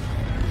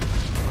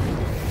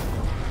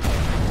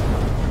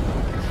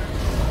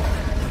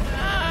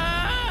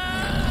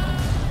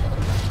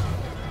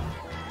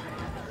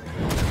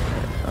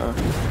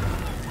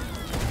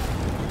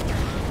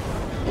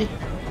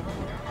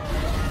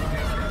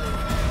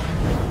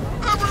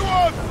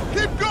 Everyone,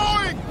 keep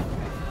going!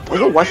 I don't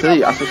know why suddenly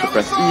you ask us to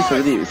press E,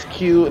 suddenly it's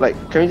Q, like,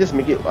 can we just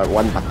make it like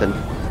one button?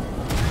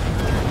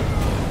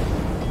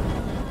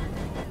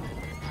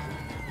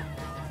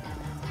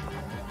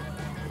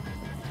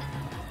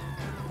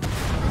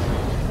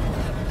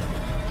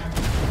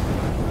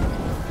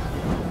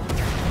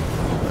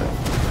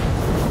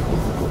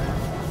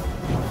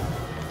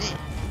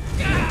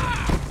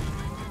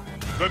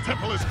 The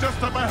temple is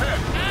just up ahead.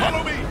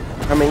 Follow me.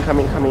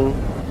 Coming.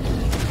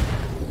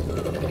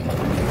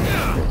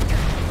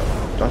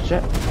 Dodge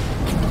that.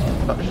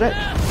 Dodge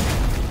that.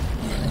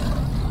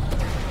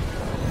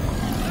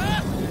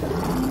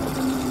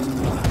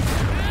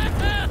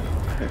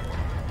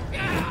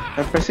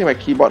 I'm pressing my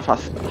keyboard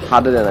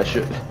harder than I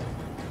should.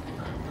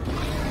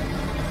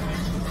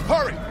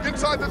 Hurry,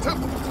 inside the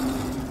temple.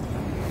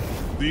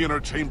 The inner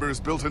chamber is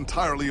built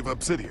entirely of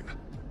obsidian.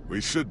 We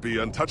should be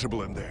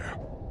untouchable in there.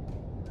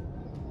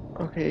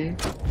 Okay.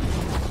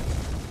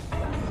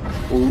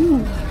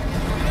 Ooh.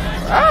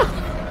 Ah!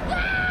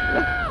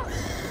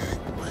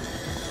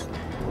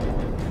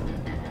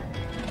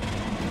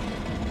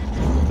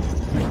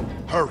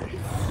 Hurry.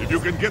 If you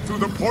can get through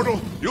the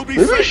portal, you'll be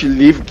Maybe we safe. should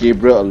leave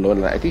Gabriel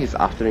alone. Like, I think he's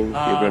aftering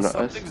Gabriel, not us.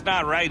 Something's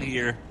not right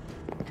here.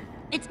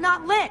 It's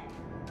not lit.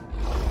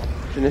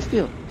 Shouldn't it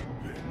steal?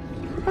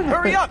 What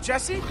Hurry happened? up,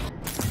 Jessie!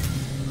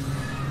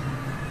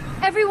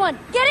 Everyone,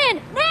 get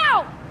in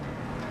now!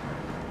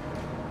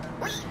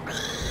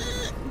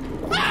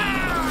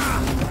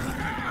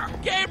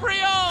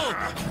 Gabriel!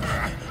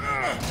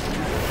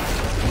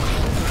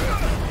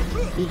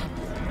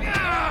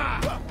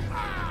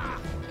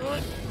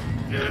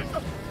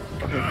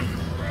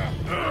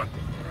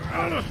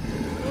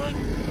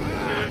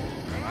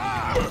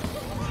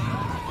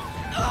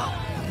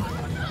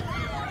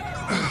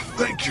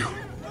 Thank you.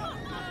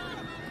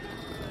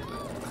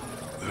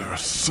 There are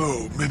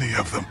so many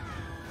of them.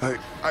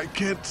 I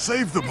can't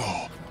save them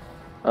all.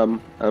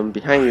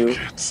 Behind I you.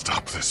 can't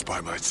stop this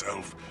by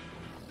myself.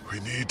 We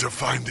need to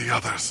find the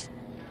others.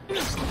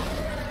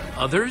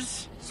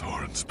 Others?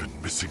 Soren's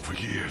been missing for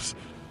years.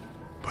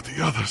 But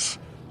the others,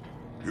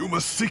 you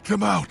must seek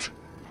them out.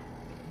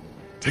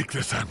 Take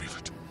this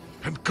amulet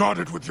and guard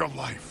it with your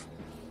life.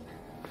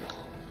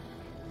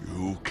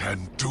 You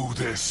can do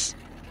this.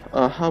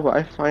 How about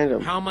I find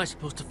them? How am I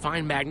supposed to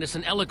find Magnus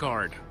and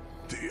Eligard?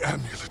 The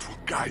amulet will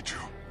guide you.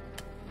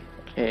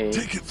 Okay.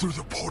 Take it through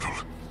the portal,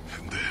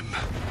 and then...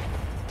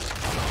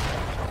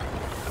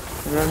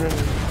 Run.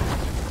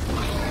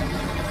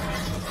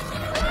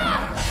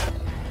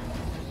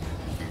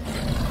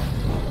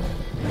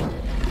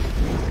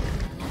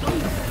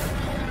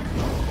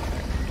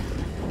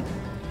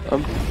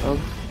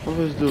 What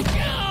was do?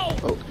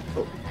 Oh.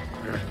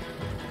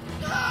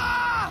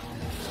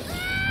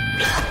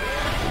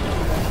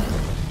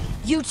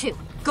 You two,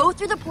 go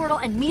through the portal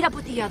and meet up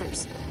with the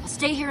others. I'll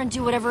stay here and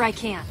do whatever I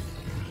can.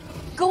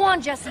 Go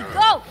on, Jessie,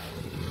 go!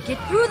 Get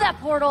through that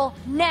portal,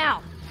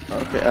 now!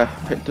 Okay,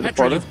 head to the Petra,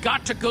 portal. you've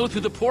got to go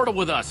through the portal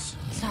with us.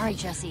 Sorry,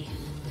 Jessie.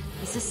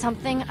 This is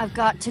something I've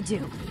got to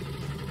do.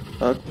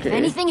 If Okay.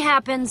 anything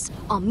happens,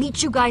 I'll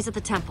meet you guys at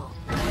the temple.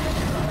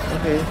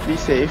 Okay, be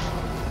safe.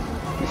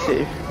 Be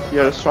safe.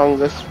 You're the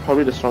strongest,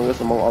 probably the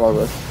strongest among all of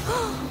us.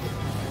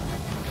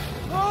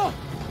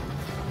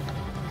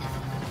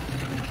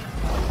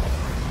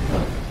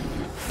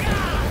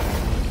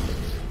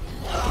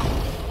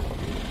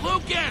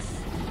 Lucas!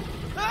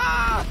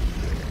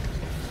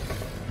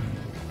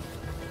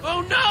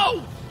 Oh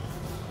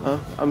no!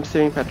 I'm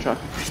saving Petra.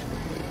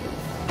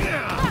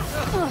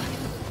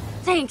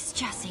 Thanks,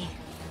 Jessie.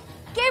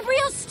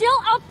 Gabriel's still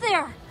up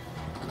there!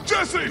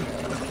 Jessie!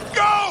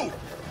 Go!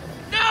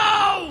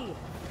 No!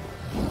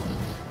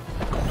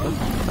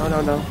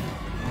 No.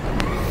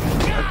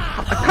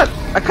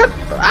 I can't!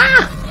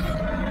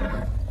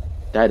 Ah!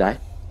 Did I die?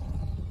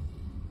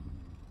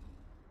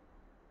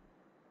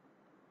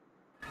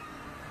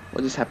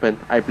 What just happened?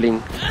 I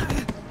blinked.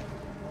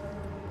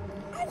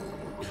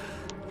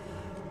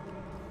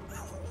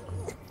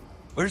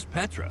 Where's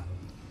Petra?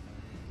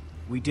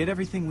 We did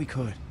everything we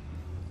could.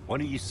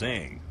 What are you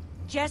saying?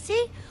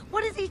 Jessie?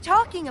 What is he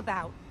talking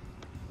about?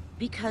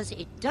 Because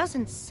it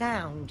doesn't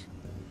sound...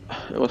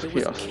 It was It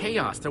chaos. was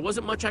chaos. There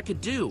wasn't much I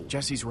could do.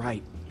 Jessie's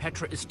right.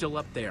 Petra is still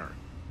up there.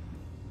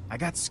 I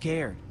got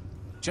scared.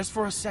 Just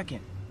for a second.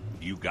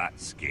 You got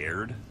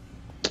scared?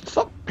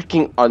 Stop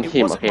picking on It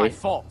him, wasn't my okay?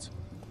 fault.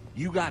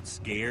 You got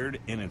scared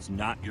and it's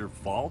not your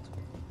fault?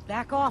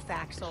 Back off,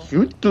 Axel.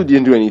 You two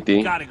didn't do anything.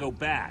 You gotta go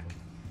back.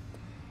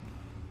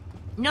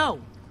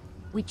 No.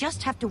 We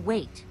just have to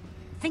wait.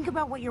 Think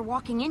about what you're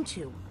walking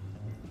into.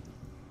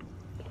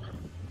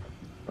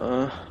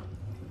 I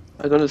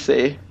don't know to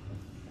say.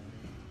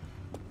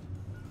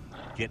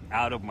 Get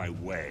out of my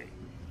way.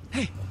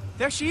 Hey,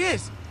 there she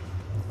is.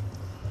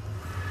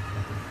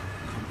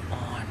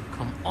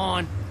 Come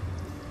on.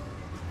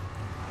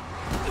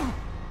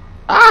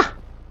 Ah!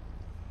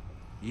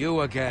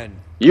 You again.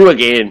 You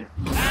again.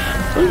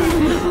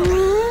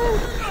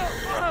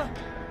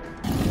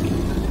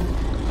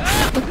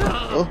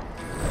 Oh.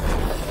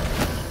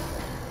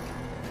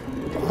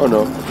 Oh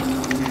no.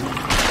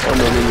 Oh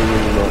no.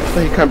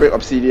 Oh, he can't break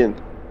obsidian.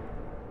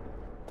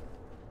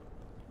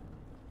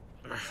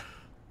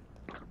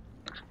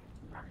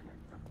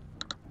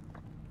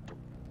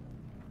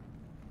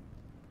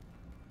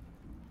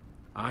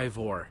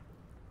 Ivor.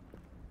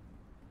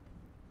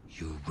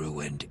 You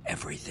ruined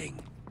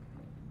everything.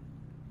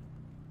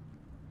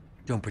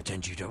 Don't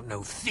pretend you don't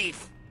know,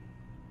 thief!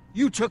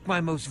 You took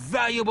my most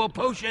valuable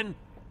potion!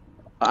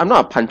 I'm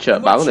not a puncher,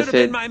 but I'm What gonna should have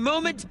say been my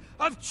moment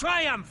of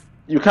triumph!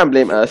 you can't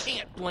blame us.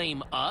 Can't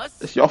blame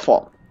us. It's your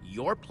fault.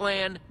 Your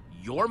plan,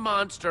 your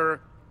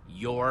monster,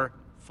 your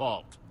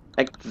fault.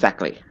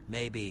 Exactly.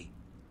 Maybe.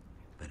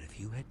 But if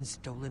you hadn't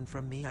stolen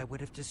from me, I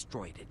would have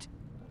destroyed it.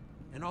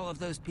 And all of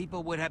those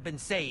people would have been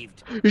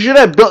saved. You should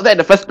have built that in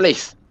the first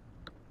place.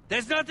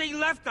 There's nothing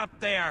left up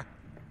there!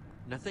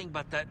 Nothing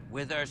but that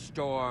wither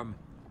storm.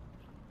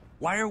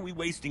 Why are we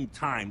wasting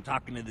time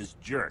talking to this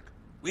jerk?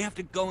 We have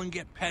to go and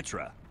get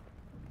Petra.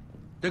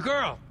 The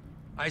girl!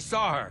 I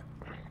saw her.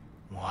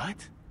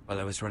 What? While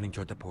I was running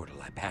toward the portal,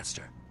 I passed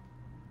her.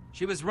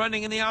 She was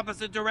running in the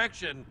opposite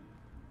direction.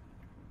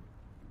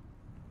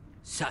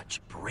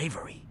 Such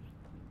bravery.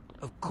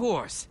 Of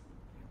course.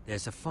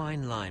 There's a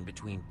fine line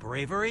between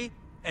bravery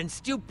and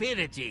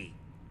stupidity.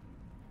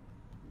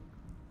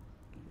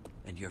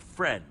 And your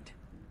friend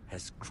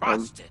has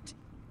crossed it.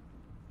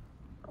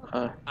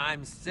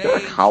 I'm you're a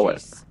saying coward.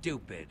 she's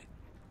stupid.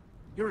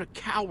 You're a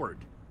coward.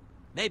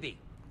 Maybe.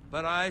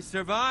 But I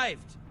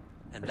survived.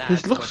 And He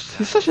that's looks. what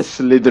He's such a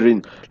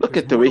Slytherin. Look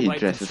There's at the more way to he life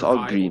than dresses, all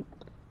survival. green.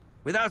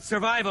 Without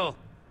survival,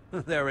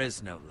 there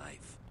is no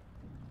life.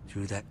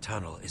 Through that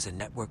tunnel is a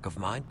network of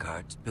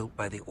minecarts built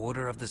by the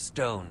Order of the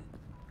Stone.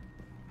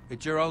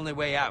 It's your only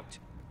way out.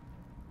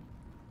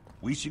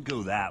 We should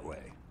go that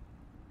way.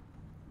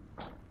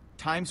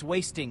 Time's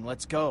wasting.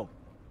 Let's go.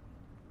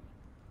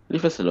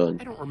 Leave us alone.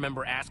 I don't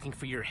remember asking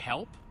for your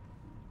help.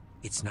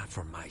 It's not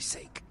for my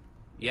sake.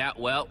 Yeah,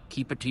 well,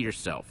 keep it to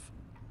yourself.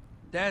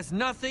 There's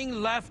nothing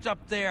left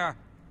up there.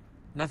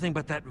 Nothing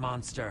but that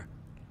monster.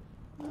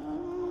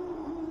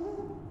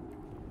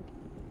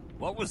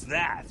 What was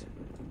that?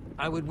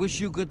 I would wish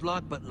you good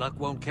luck, but luck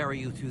won't carry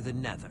you through the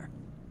Nether.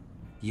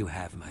 You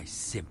have my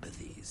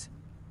sympathies.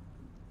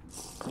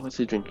 What's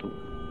he drinking?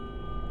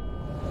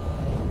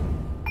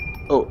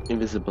 Oh,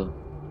 invisible.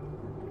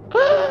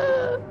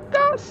 Ah,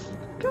 gas!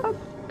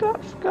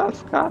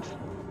 Gas!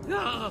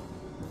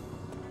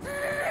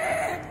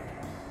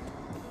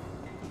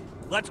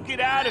 Let's get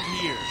out of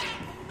here.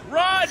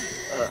 Run!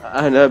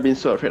 I've never been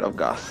so afraid of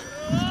gas.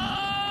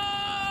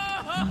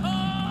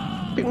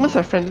 Pigments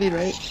are friendly,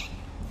 right?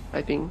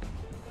 I think.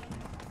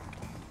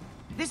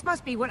 This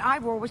must be what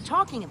Ivor was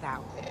talking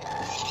about.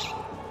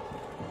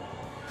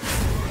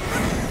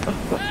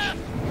 Oh,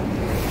 gosh.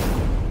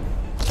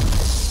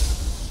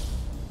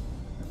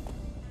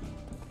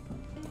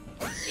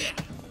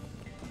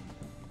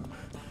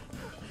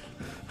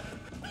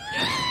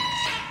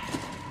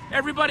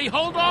 Everybody,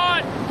 hold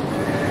on!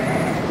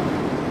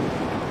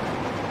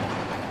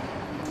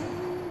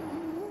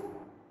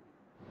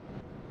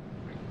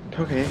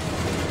 Okay.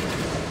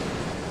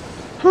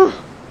 Whew.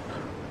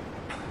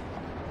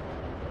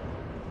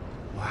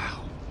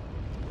 Wow.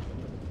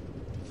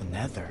 The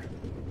Nether.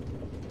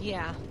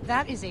 Yeah,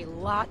 that is a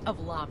lot of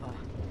lava.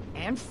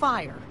 And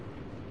fire.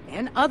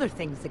 And other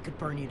things that could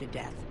burn you to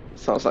death.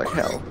 Sounds like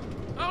hell.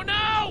 Oh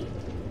no!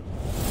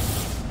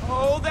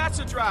 Oh, that's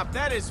a drop.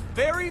 That is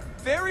very,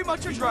 very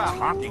much a drop.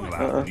 Talking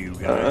about you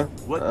guys.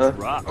 What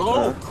drop?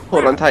 Oh,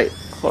 Hold on tight.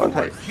 Hold on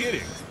tight.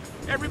 kidding.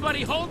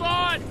 Everybody, hold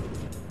on!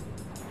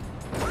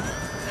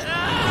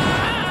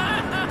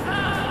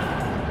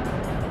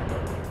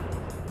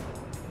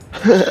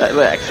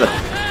 Look, excellent.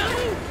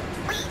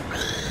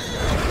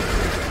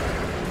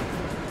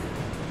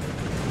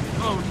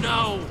 Oh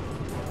no!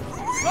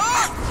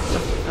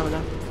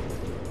 No.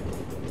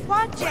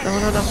 Watch it!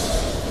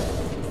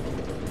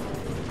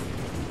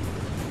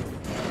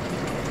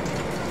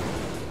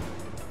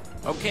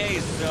 No. Okay,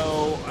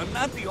 so I'm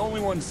not the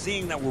only one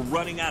seeing that we're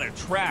running out of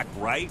track,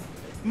 right?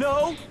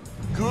 No?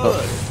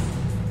 Good.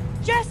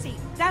 Jessie,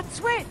 that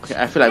switch! Okay,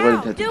 I feel like we're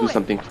Now, going to do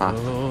something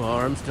fast. Oh,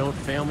 arms don't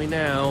fail me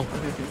now.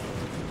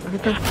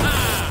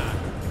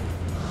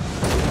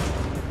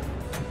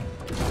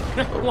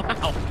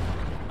 Wow.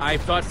 I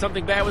thought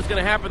something bad was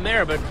going to happen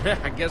there, but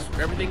I guess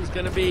everything's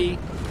going to be...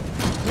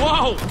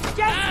 Whoa!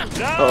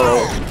 Jessie!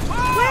 No!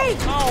 Wait!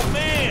 Oh,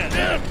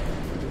 man!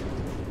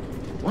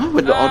 Why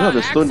would the Order of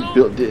the Stone Axel?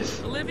 build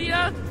this?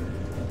 Olivia?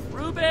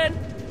 Ruben?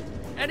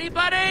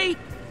 Anybody?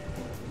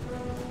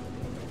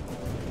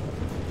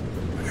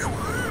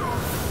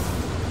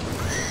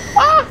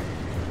 Ah!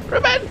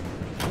 Ruben!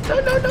 No,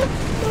 no, no!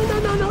 No, no,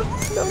 no, no!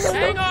 No, no,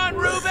 Hang no! on,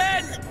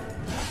 Ruben!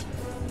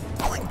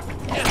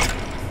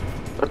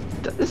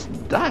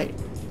 Just die.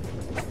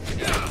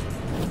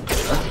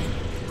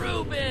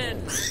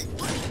 Ruben!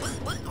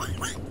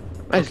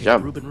 Nice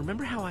jump. Ruben,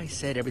 remember how I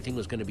said everything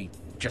was going to be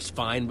just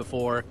fine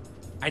before?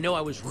 I know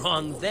I was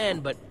wrong then,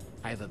 but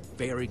I have a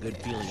very good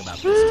feeling about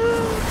this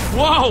time.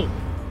 Whoa!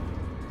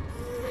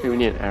 Okay, we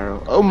need an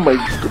arrow. Oh my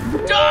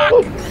god.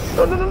 Duck!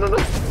 No, no, no, no, no.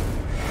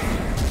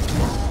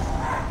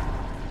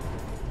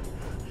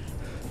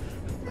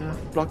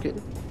 Block it.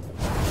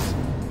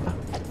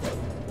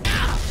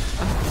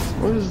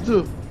 What does this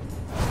do?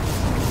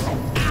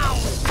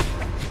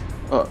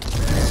 Oh.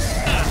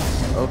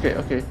 Okay,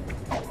 okay.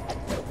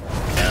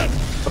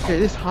 Okay,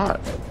 this is hard.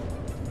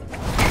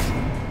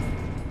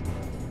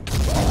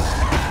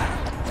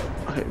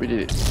 Okay, we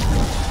did it.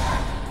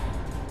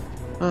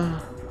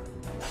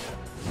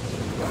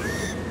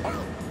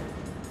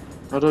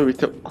 Although we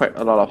took quite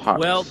a lot of hearts.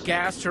 Well,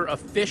 gas are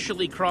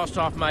officially crossed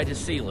off my to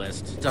see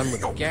list. Done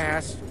with the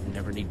gas.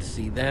 Never need to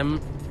see them.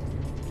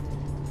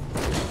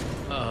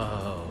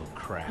 Oh,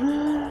 crap.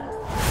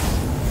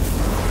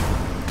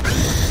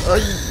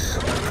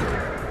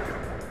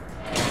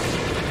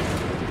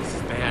 This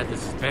is bad,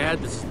 this is bad,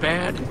 this is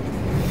bad.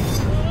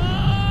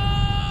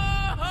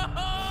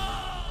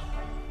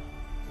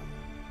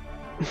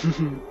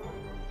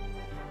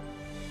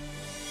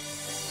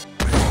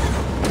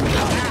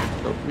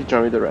 Oh, we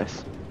joined with the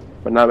rest.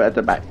 But now we're at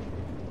the back.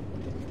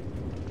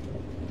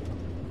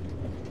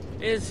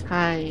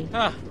 Hi.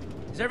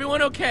 Is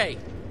everyone okay?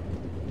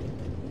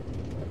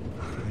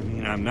 I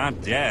mean, I'm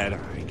not dead.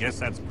 I guess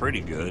that's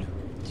pretty good.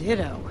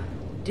 Ditto.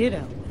 Ditto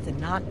with the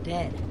not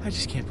dead. I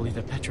just can't believe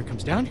that Petra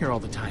comes down here all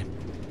the time.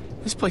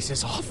 This place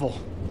is awful.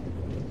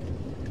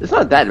 It's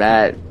not that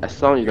bad,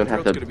 as long as you don't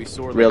have throat's the gonna be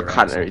sore real later,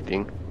 cut and Axel.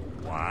 everything.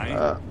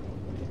 Why?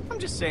 I'm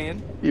just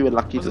saying. You were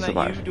lucky Wasn't to that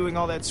survive. you doing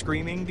all that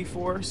screaming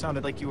before?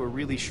 Sounded like you were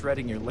really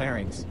shredding your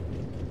larynx.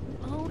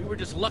 Oh, we were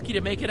just lucky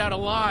to make it out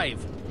alive.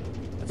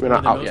 That's We're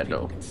more not than out most yet,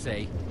 people though. could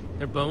say.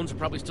 Their bones are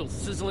probably still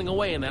sizzling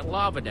away in that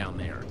lava down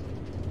there.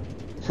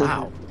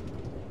 Wow.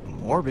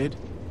 Morbid.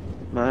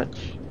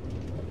 Much.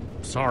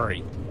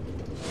 Sorry.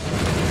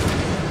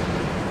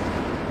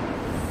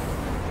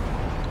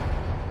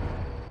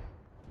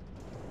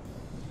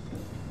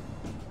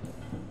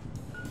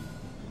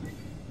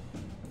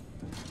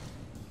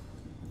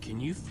 Can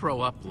you throw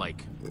up,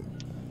 like,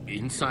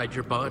 inside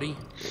your body?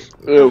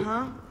 Ew.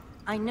 Uh-huh.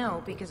 I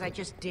know, because I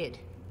just did.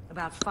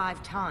 About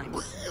 5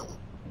 times.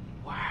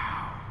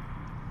 Wow.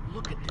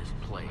 Look at this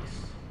place.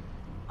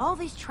 All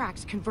these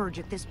tracks converge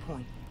at this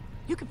point.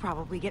 You could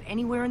probably get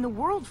anywhere in the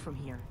world from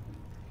here.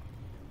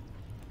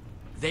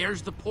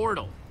 There's the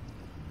portal.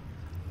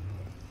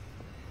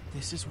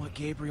 This is what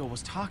Gabriel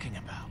was talking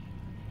about.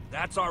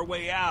 That's our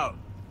way out.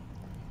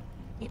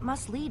 It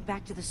must lead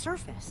back to the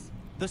surface.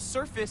 The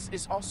surface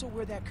is also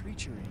where that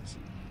creature is.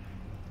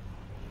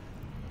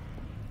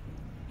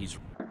 He's...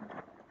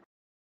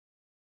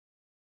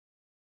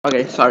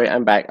 Okay, sorry,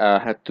 I'm back.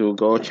 Had to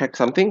go check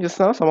something just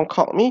now. Someone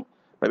called me.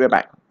 But we're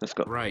back. Let's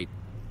go. Right.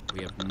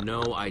 We have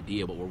no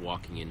idea what we're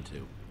walking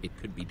into. It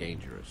could be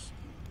dangerous.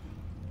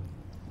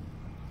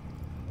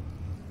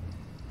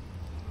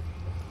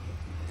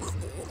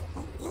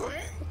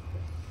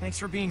 Thanks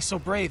for being so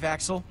brave,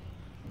 Axel.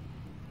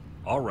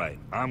 All right,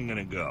 I'm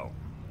gonna go.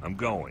 I'm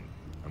going.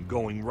 I'm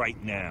going right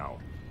now.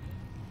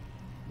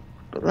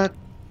 But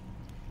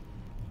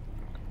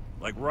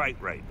Like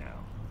right now.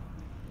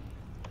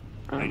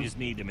 I just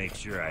need to make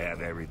sure I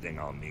have everything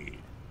I'll need.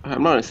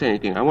 I'm not gonna say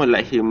anything. I want to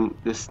let him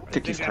just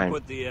take his I time.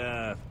 put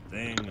the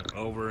thing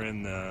over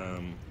in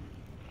the...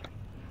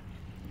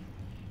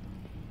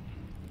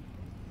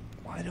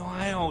 Why do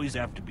I always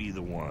have to be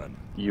the one?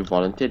 You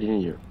volunteered,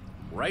 didn't you?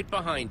 Right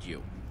behind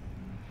you.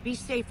 Be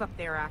safe up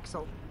there,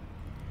 Axel.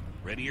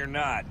 Ready or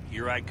not,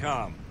 here I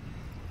come.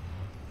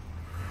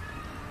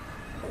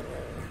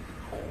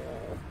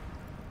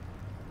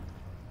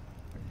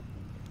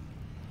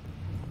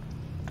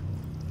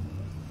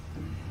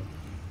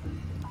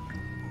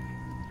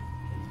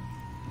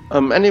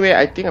 Anyway,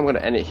 I think I'm gonna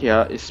end it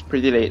here. It's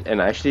pretty late, and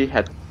I actually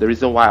had the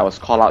reason why I was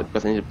called out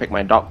because I need to pick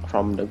my dog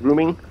from the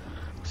grooming.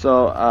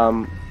 So,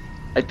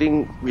 I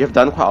think we have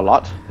done quite a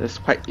lot. It's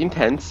quite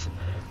intense.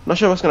 Not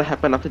sure what's gonna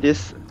happen after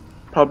this.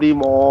 probably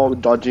more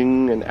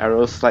dodging and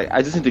arrows. Like,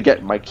 I just need to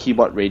get my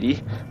keyboard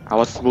ready. I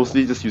was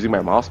mostly just using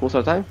my mouse most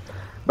of the time.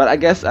 But I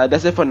guess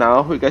that's it for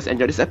now. Hope you guys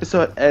enjoyed this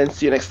episode, and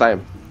see you next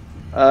time.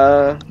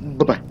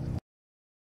 Bye-bye.